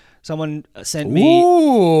reviews. Someone sent me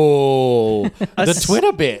Ooh, the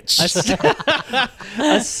Twitter bitch.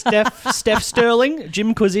 a Steph Sterling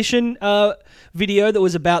Jimquisition video that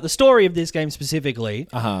was about the story of this game specifically,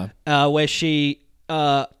 where she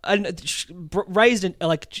raised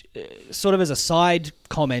sort of as a side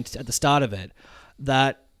comment at the start of it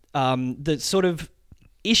that the sort of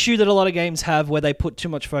issue that a lot of games have where they put too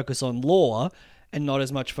much focus on lore and not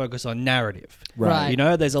as much focus on narrative. Right. You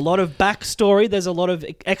know, there's a lot of backstory, there's a lot of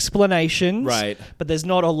explanations, Right. but there's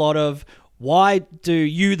not a lot of why do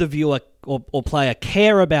you, the viewer or player,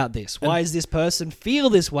 care about this? Why does this person feel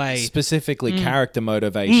this way? Specifically, character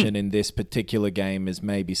motivation in this particular game is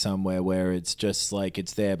maybe somewhere where it's just like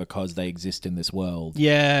it's there because they exist in this world.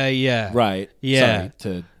 Yeah. Right. Yeah.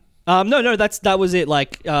 Sorry, No, that was it.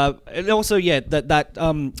 Like, and also,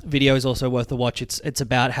 that video is also worth a watch. It's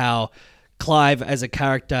about how Clive as a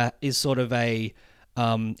character is sort of he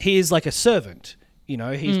is like a servant. You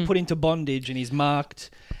know, he's put into bondage and he's marked,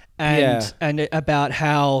 and about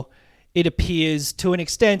how it appears to an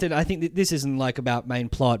extent, and I think that this isn't like about main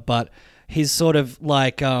plot, but his sort of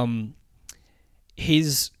like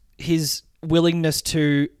his willingness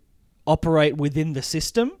to operate within the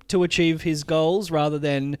system to achieve his goals rather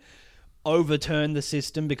than overturn the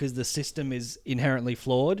system because the system is inherently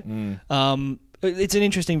flawed. It's an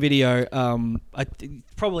interesting video. It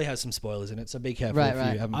probably has some spoilers in it, so be careful if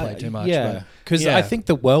you haven't played too much. Yeah, because I think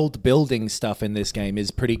the world building stuff in this game is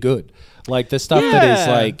pretty good. Like the stuff that is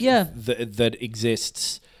like that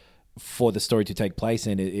exists for the story to take place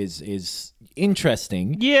in is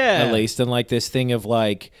interesting. Yeah, at least, and like this thing of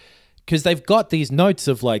like, because they've got these notes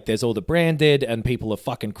of like there's all the branded and people are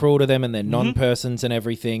fucking cruel to them and they're non-persons and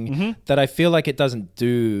everything that I feel like it doesn't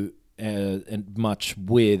do much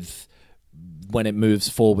with when it moves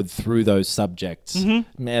forward through those subjects.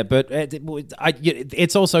 Yeah, but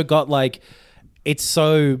it's also got like it's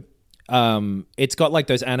got like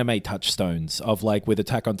those anime touchstones of like with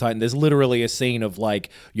Attack on Titan. There's literally a scene of like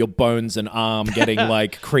your bones and arm getting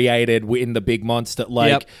like created in the big monster.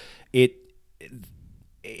 Like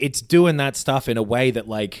it's doing that stuff in a way that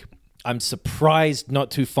like I'm surprised not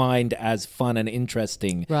to find as fun and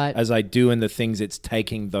interesting as I do in the things it's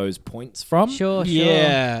taking those points from. Sure.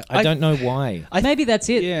 Yeah. I don't know why. Maybe that's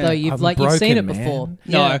it, though. You've seen it before.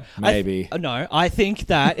 No, maybe. I think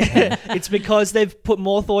that it's because they've put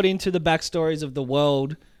more thought into the backstories of the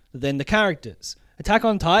world than the characters. Attack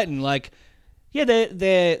on Titan, like,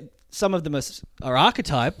 they're some of them are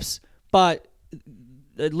archetypes, but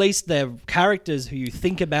at least they're characters who you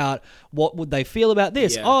think about what would they feel about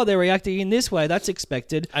this. Yeah. Oh, they're reacting in this way. That's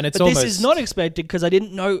expected. And it's but this almost- is not expected because I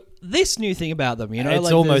didn't know this new thing about them. You know, It's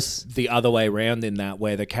like almost the other way around in that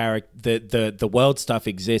where the world stuff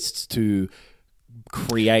exists to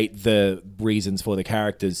create the reasons for the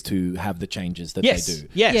characters to have the changes that they do. Yes,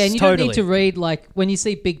 Yeah, and you totally. don't need to read, like, when you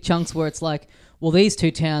see big chunks where it's like, well, these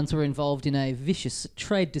two towns were involved in a vicious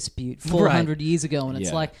trade dispute 400 years ago, and it's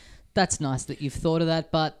Yeah. like, that's nice that you've thought of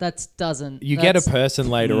that, but that doesn't... You get a person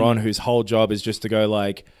later on whose whole job is just to go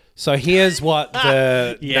like, so here's what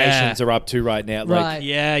the nations are up to right now. Like, Right.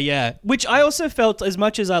 Yeah. Which I also felt, as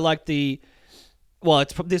much as I like this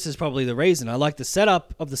is probably the reason. I like the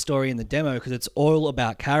setup of the story in the demo because it's all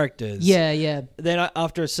about characters. Yeah. Then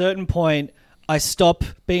after a certain point, I stop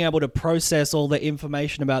being able to process all the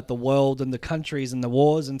information about the world and the countries and the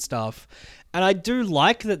wars and stuff. And I do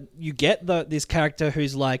like that you get this character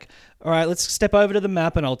who's like, all right, let's step over to the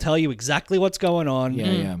map and I'll tell you exactly what's going on.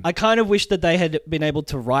 Yeah. I kind of wish that they had been able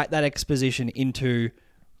to write that exposition into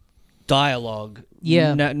dialogue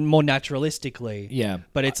more naturalistically. Yeah.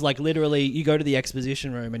 But it's like literally you go to the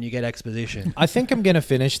exposition room and you get exposition. I think I'm gonna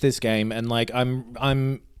finish this game, and like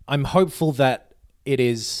I'm hopeful that it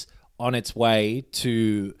is on its way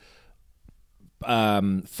to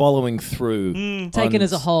following through. Taken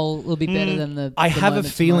as a whole will be better than the. I have a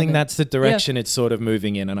moments feeling moment. that's the direction it's sort of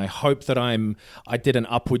moving in, and I hope that I did an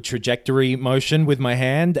upward trajectory motion with my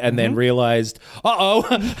hand, and then realized, Well,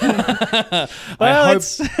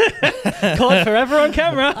 it's caught forever on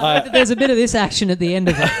camera. There's a bit of this action at the end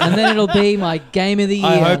of it, and then it'll be my game of the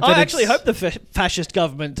year. I actually hope the fascist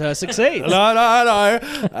government succeeds. no.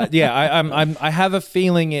 I have a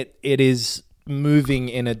feeling it is moving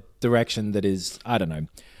in a direction that is, I don't know.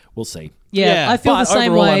 We'll see. Yeah, I feel But the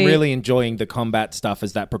same overall, way. I'm really enjoying the combat stuff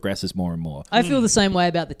as that progresses more and more. I feel the same way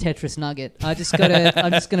about the Tetris Nugget. I'm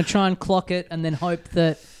just gonna try and clock it, and then hope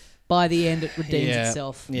that by the end it redeems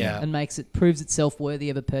itself and proves itself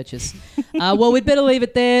worthy of a purchase. Well, we'd better leave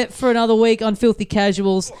it there for another week on Filthy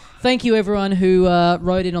Casuals. Thank you everyone who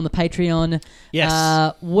wrote in on the Patreon.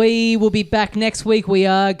 Yes. We will be back next week. We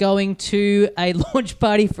are going to a launch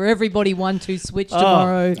party for Everybody 1-2 Switch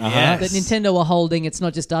tomorrow yes. that Nintendo are holding. It's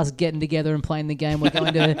not just us getting together and playing the game. We're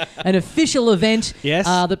going to an official event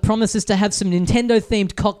that promises to have some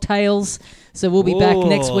Nintendo-themed cocktails. So we'll be back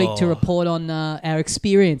next week to report on our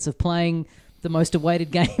experience of playing the most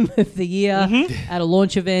awaited game of the year at a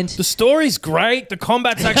launch event. The story's great. The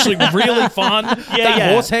combat's actually really fun.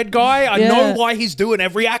 That horsehead guy, I know why he's doing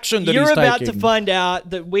every action that he's taking. You're about to find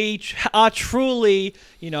out that we are truly,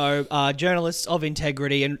 journalists of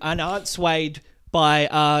integrity and aren't swayed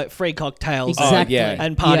by free cocktails Exactly.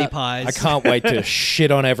 and party pies. I can't wait to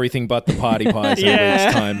shit on everything but the party pies over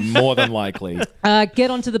this time, more than likely.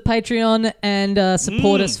 Get onto the Patreon and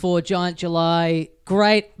support us for Giant July.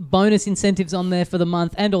 Great bonus incentives on there for the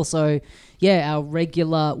month, and also, our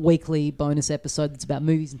regular weekly bonus episode that's about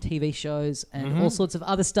movies and TV shows and all sorts of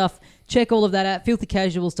other stuff. Check all of that out,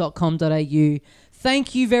 filthycasuals.com.au.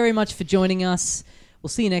 Thank you very much for joining us. We'll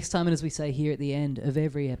see you next time, and as we say here at the end of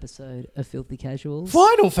every episode of Filthy Casuals...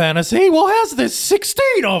 Final Fantasy? Well, how's there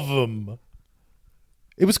 16 of them?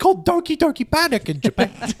 It was called Doki Doki Panic in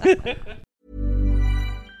Japan.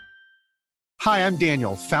 Hi, I'm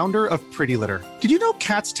Daniel, founder of Pretty Litter. Did you know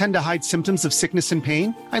cats tend to hide symptoms of sickness and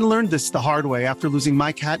pain? I learned this the hard way after losing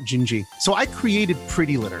my cat, Gingy. So I created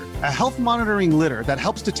Pretty Litter, a health monitoring litter that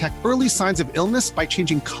helps detect early signs of illness by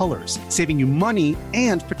changing colors, saving you money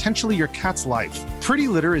and potentially your cat's life. Pretty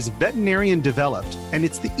Litter is veterinarian developed, and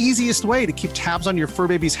it's the easiest way to keep tabs on your fur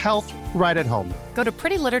baby's health right at home. Go to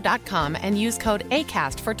prettylitter.com and use code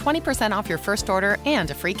ACAST for 20% off your first order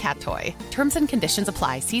and a free cat toy. Terms and conditions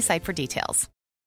apply. See site for details.